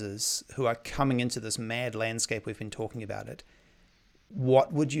advisors who are coming into this mad landscape we've been talking about it,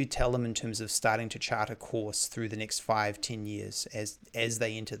 what would you tell them in terms of starting to chart a course through the next 5-10 years as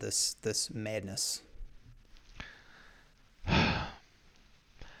they enter this madness?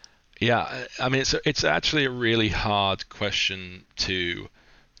 Yeah, I mean, it's actually a really hard question to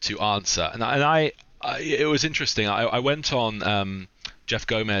answer, and I it was interesting. I went on Jeff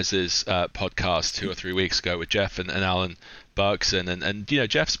Gomez's podcast 2 or 3 weeks ago with Jeff and Alan Berkson, and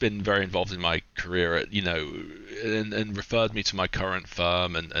Jeff's been very involved in my career at, and referred me to my current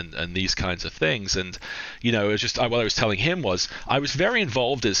firm and these kinds of things. And it was just what I was telling him was I was very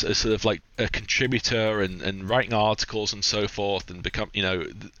involved as sort of like a contributor and writing articles and so forth, and become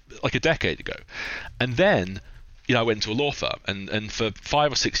like a decade ago. And then I went to a law firm, and for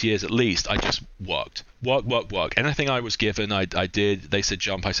 5 or 6 years at least, I just worked. Anything I was given, I did. They said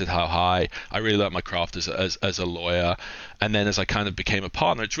jump, I said how high. I really learned my craft as a lawyer. And then as I kind of became a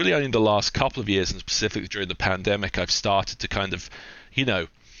partner, it's really only in the last couple of years, and specifically during the pandemic, I've started to kind of,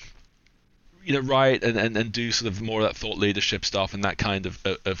 write and do sort of more of that thought leadership stuff and that kind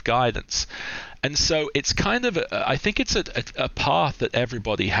of guidance. And so it's kind of, I think it's a path that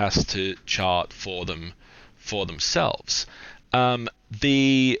everybody has to chart for themselves.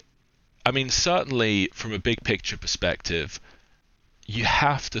 Certainly from a big picture perspective, you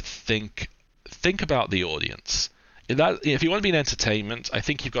have to think about the audience. If you want to be in entertainment, I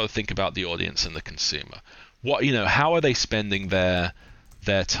think you've got to think about the audience and the consumer. How are they spending their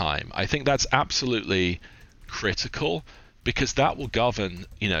time? I think that's absolutely critical, because that will govern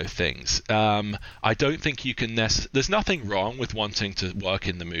things. I don't think you can there's nothing wrong with wanting to work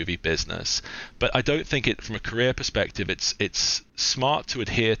in the movie business, but I don't think from a career perspective it's smart to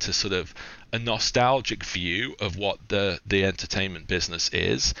adhere to sort of a nostalgic view of what the entertainment business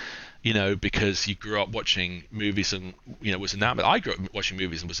is, because you grew up watching movies and was enamored. I grew up watching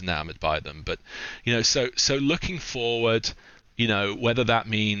movies and was enamored by them, but so looking forward, whether that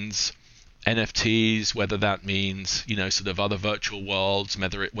means NFTs, whether that means sort of other virtual worlds,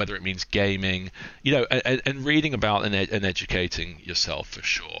 whether it means gaming, and reading about and educating yourself for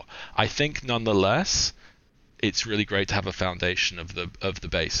sure. I think nonetheless, it's really great to have a foundation of the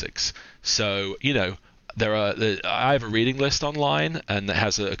basics. So I have a reading list online, and it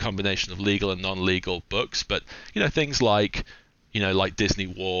has a combination of legal and non-legal books, but things like Disney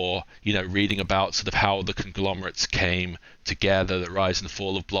War, reading about sort of how the conglomerates came together, the rise and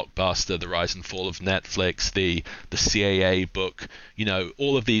fall of Blockbuster, the rise and fall of Netflix, the CAA book,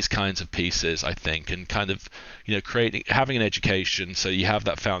 all of these kinds of pieces, I think, and kind of, having an education so you have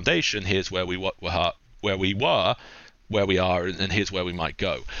that foundation. Here's where we were, where we are, and here's where we might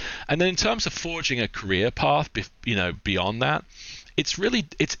go. And then in terms of forging a career path, beyond that,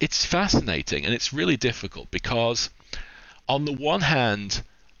 it's fascinating, and it's really difficult because, on the one hand,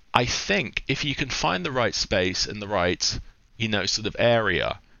 I think if you can find the right space and the right, sort of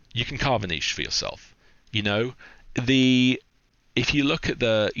area you can carve a niche for yourself. You know, if you look at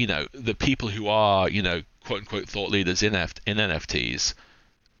the people who are, quote unquote thought leaders in NFTs,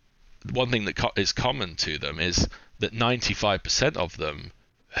 one thing that is common to them is that 95% of them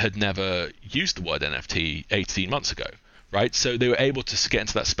had never used the word NFT 18 months ago, right? So they were able to get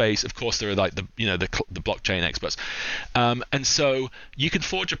into that space. Of course, there are like the blockchain experts, and so you can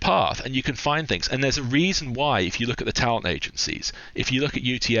forge a path and you can find things. And there's a reason why, if you look at the talent agencies, if you look at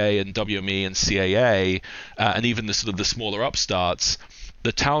UTA and WME and CAA, and even the sort of the smaller upstarts,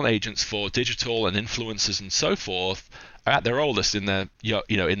 the talent agents for digital and influencers and so forth are at their oldest in their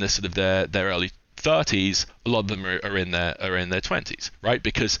in the sort of their early 30s. A lot of them are in their 20s, right?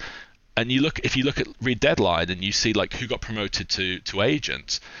 Because if you look at Read Deadline and you see like who got promoted to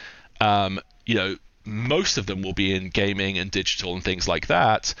agent, most of them will be in gaming and digital and things like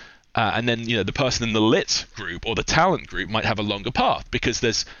that. And then the person in the lit group or the talent group might have a longer path because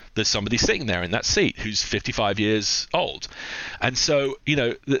there's somebody sitting there in that seat who's 55 years old, and so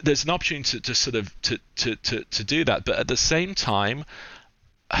there's an opportunity to sort of to do that. But at the same time,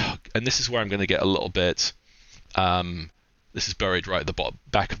 and this is where I'm going to get a little bit. This is buried right at the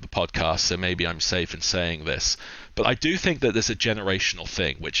back of the podcast, so maybe I'm safe in saying this. But I do think that there's a generational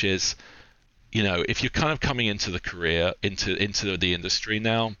thing, which is, if you're kind of coming into the career, into the industry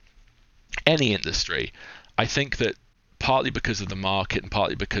now, any industry, I think that partly because of the market and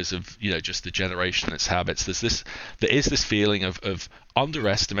partly because of just the generation and its habits, there is this feeling of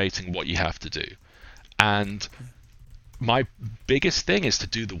underestimating what you have to do. And my biggest thing is to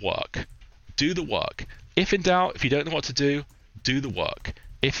do the work. Do the work. If in doubt, if you don't know what to do the work.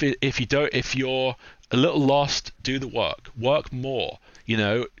 If you're a little lost, do the work. Work more.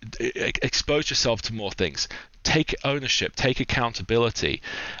 Expose yourself to more things. Take ownership, take accountability,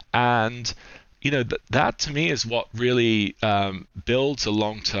 and that to me is what really builds a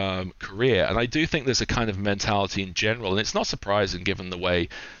long-term career. And I do think there's a kind of mentality in general, and it's not surprising given the way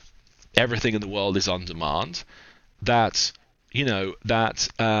everything in the world is on demand, that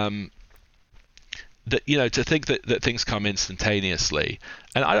to think that things come instantaneously.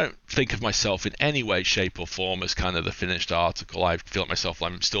 And I don't think of myself in any way, shape, or form as kind of the finished article. I feel myself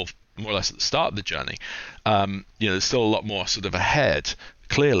I'm still more or less at the start of the journey. There's still a lot more sort of ahead,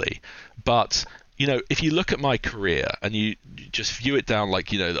 clearly. But if you look at my career and you just view it down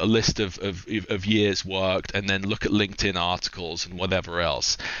like a list of years worked, and then look at LinkedIn articles and whatever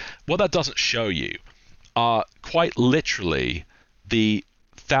else, what that doesn't show you are quite literally the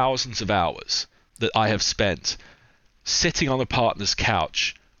thousands of hours that I have spent sitting on a partner's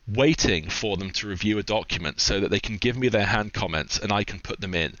couch waiting for them to review a document so that they can give me their hand comments and I can put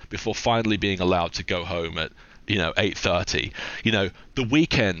them in before finally being allowed to go home at 8:30. The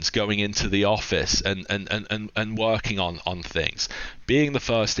weekends going into the office and working on things, being the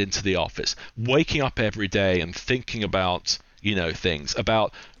first into the office, waking up every day and thinking about things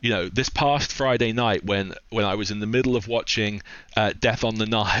about this past Friday night when I was in the middle of watching Death on the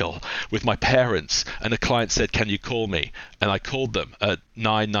Nile with my parents, and a client said, "Can you call me?" And I called them at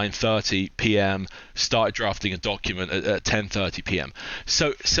 9:30 p.m. started drafting a document at 10:30 p.m.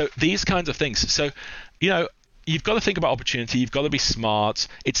 So these kinds of things. So you've got to think about opportunity. You've got to be smart.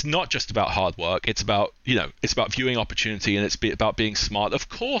 It's not just about hard work. It's about viewing opportunity, and it's about being smart. Of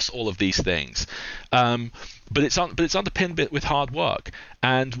course, all of these things, but it's underpinned with hard work.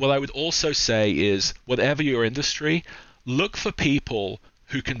 And what I would also say is, whatever your industry, look for people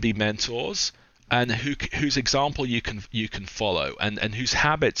who can be mentors and whose example you can follow, and whose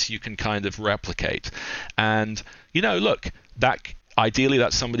habits you can kind of replicate. And look, that ideally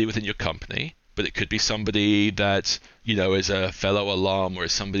that's somebody within your company. But it could be somebody that is a fellow alum, or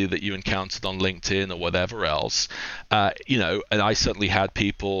is somebody that you encountered on LinkedIn or whatever else. And I certainly had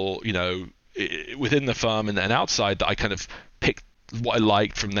people within the firm and outside that I kind of picked what I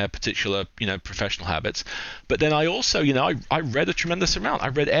liked from their particular professional habits. But then I also I read a tremendous amount. I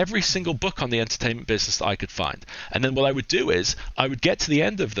read every single book on the entertainment business that I could find. And then what I would do is I would get to the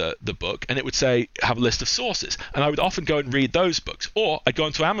end of the book, and it would say have a list of sources, and I would often go and read those books. Or I'd go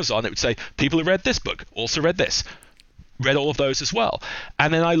into Amazon, and it would say people who read this book also read this, read all of those as well.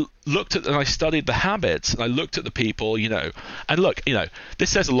 And then I looked at and I studied the habits, and I looked at the people, and look, this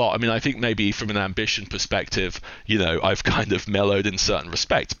says a lot. I mean, I think maybe from an ambition perspective, I've kind of mellowed in certain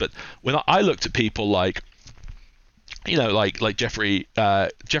respects. But when I looked at people like Jeffrey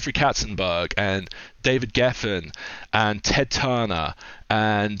Katzenberg and David Geffen and Ted Turner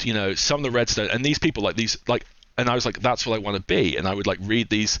and some of the Redstone, and these people and I was like, that's what I want to be. And I would read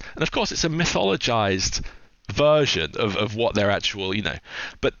these, and of course it's a mythologized version of what they're actual,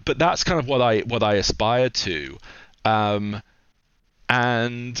 but that's kind of what I aspire to, and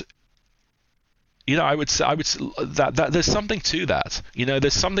And I would say that there's something to that.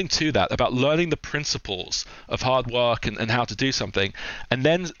 There's something to that about learning the principles of hard work and how to do something. And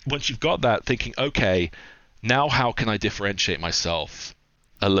then once you've got that, thinking, okay, now how can I differentiate myself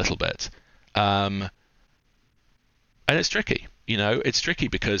a little bit? And it's tricky. It's tricky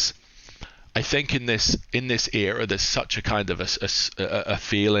because I think in this era, there's such a kind of a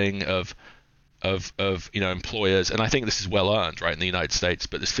feeling of employers, and I think this is well earned, right, in the United States,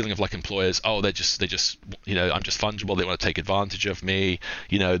 but this feeling of like employers, they just I'm just fungible, they want to take advantage of me,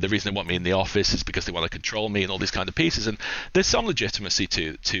 the reason they want me in the office is because they want to control me, and all these kind of pieces, and there's some legitimacy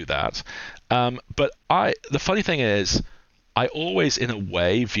to that, but the funny thing is, I always in a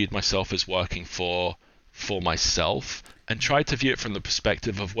way viewed myself as working for myself, and tried to view it from the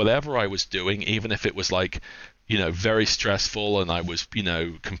perspective of whatever I was doing, even if it was like very stressful, and I was,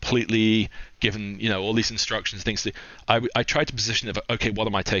 completely given, all these instructions, things to. I tried to position it. Okay, what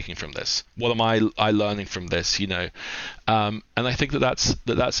am I taking from this? What am I learning from this? And I think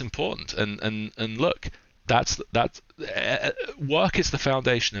that's important. And look, work is the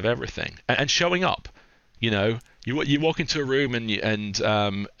foundation of everything. And showing up, you walk into a room and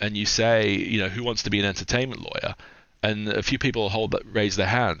you say, who wants to be an entertainment lawyer? And a few people raise their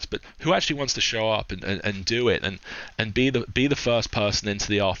hands, but who actually wants to show up and do it and be the first person into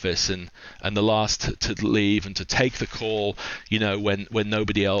the office and the last to leave, and to take the call, when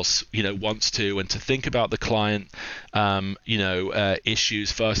nobody else wants to, and to think about the client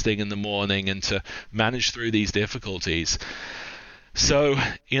issues first thing in the morning, and to manage through these difficulties. So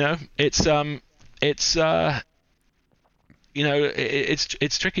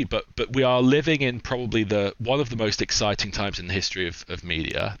it's tricky, but we are living in probably one of the most exciting times in the history of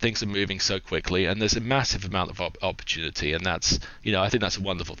media. Things are moving so quickly, and there's a massive amount of opportunity, and that's I think that's a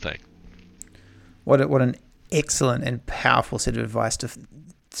wonderful thing. What an excellent and powerful set of advice to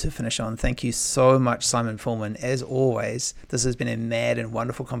finish on. Thank you so much, Simon Fullman. As always, this has been a mad and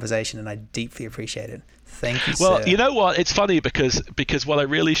wonderful conversation, and I deeply appreciate it. Thank you, well, sir. You know what? It's funny because what I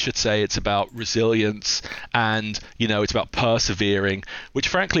really should say, it's about resilience, and it's about persevering, which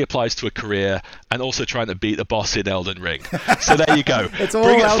frankly applies to a career, and also trying to beat the boss in Elden Ring. So there you go. It's all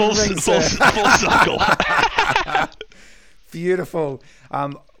Bring it Elden Ring, full circle. Beautiful.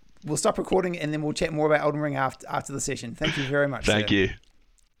 We'll stop recording, and then we'll chat more about Elden Ring after the session. Thank you very much. Thank you.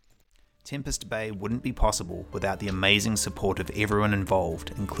 Tempest Bay wouldn't be possible without the amazing support of everyone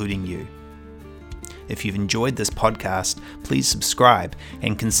involved, including you. If you've enjoyed this podcast, please subscribe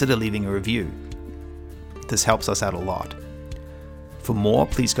and consider leaving a review. This helps us out a lot. For more,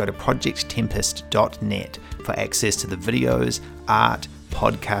 please go to projecttempest.net for access to the videos, art,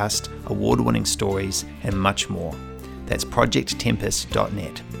 podcast, award-winning stories, and much more. That's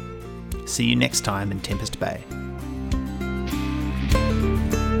projecttempest.net. See you next time in Tempest Bay.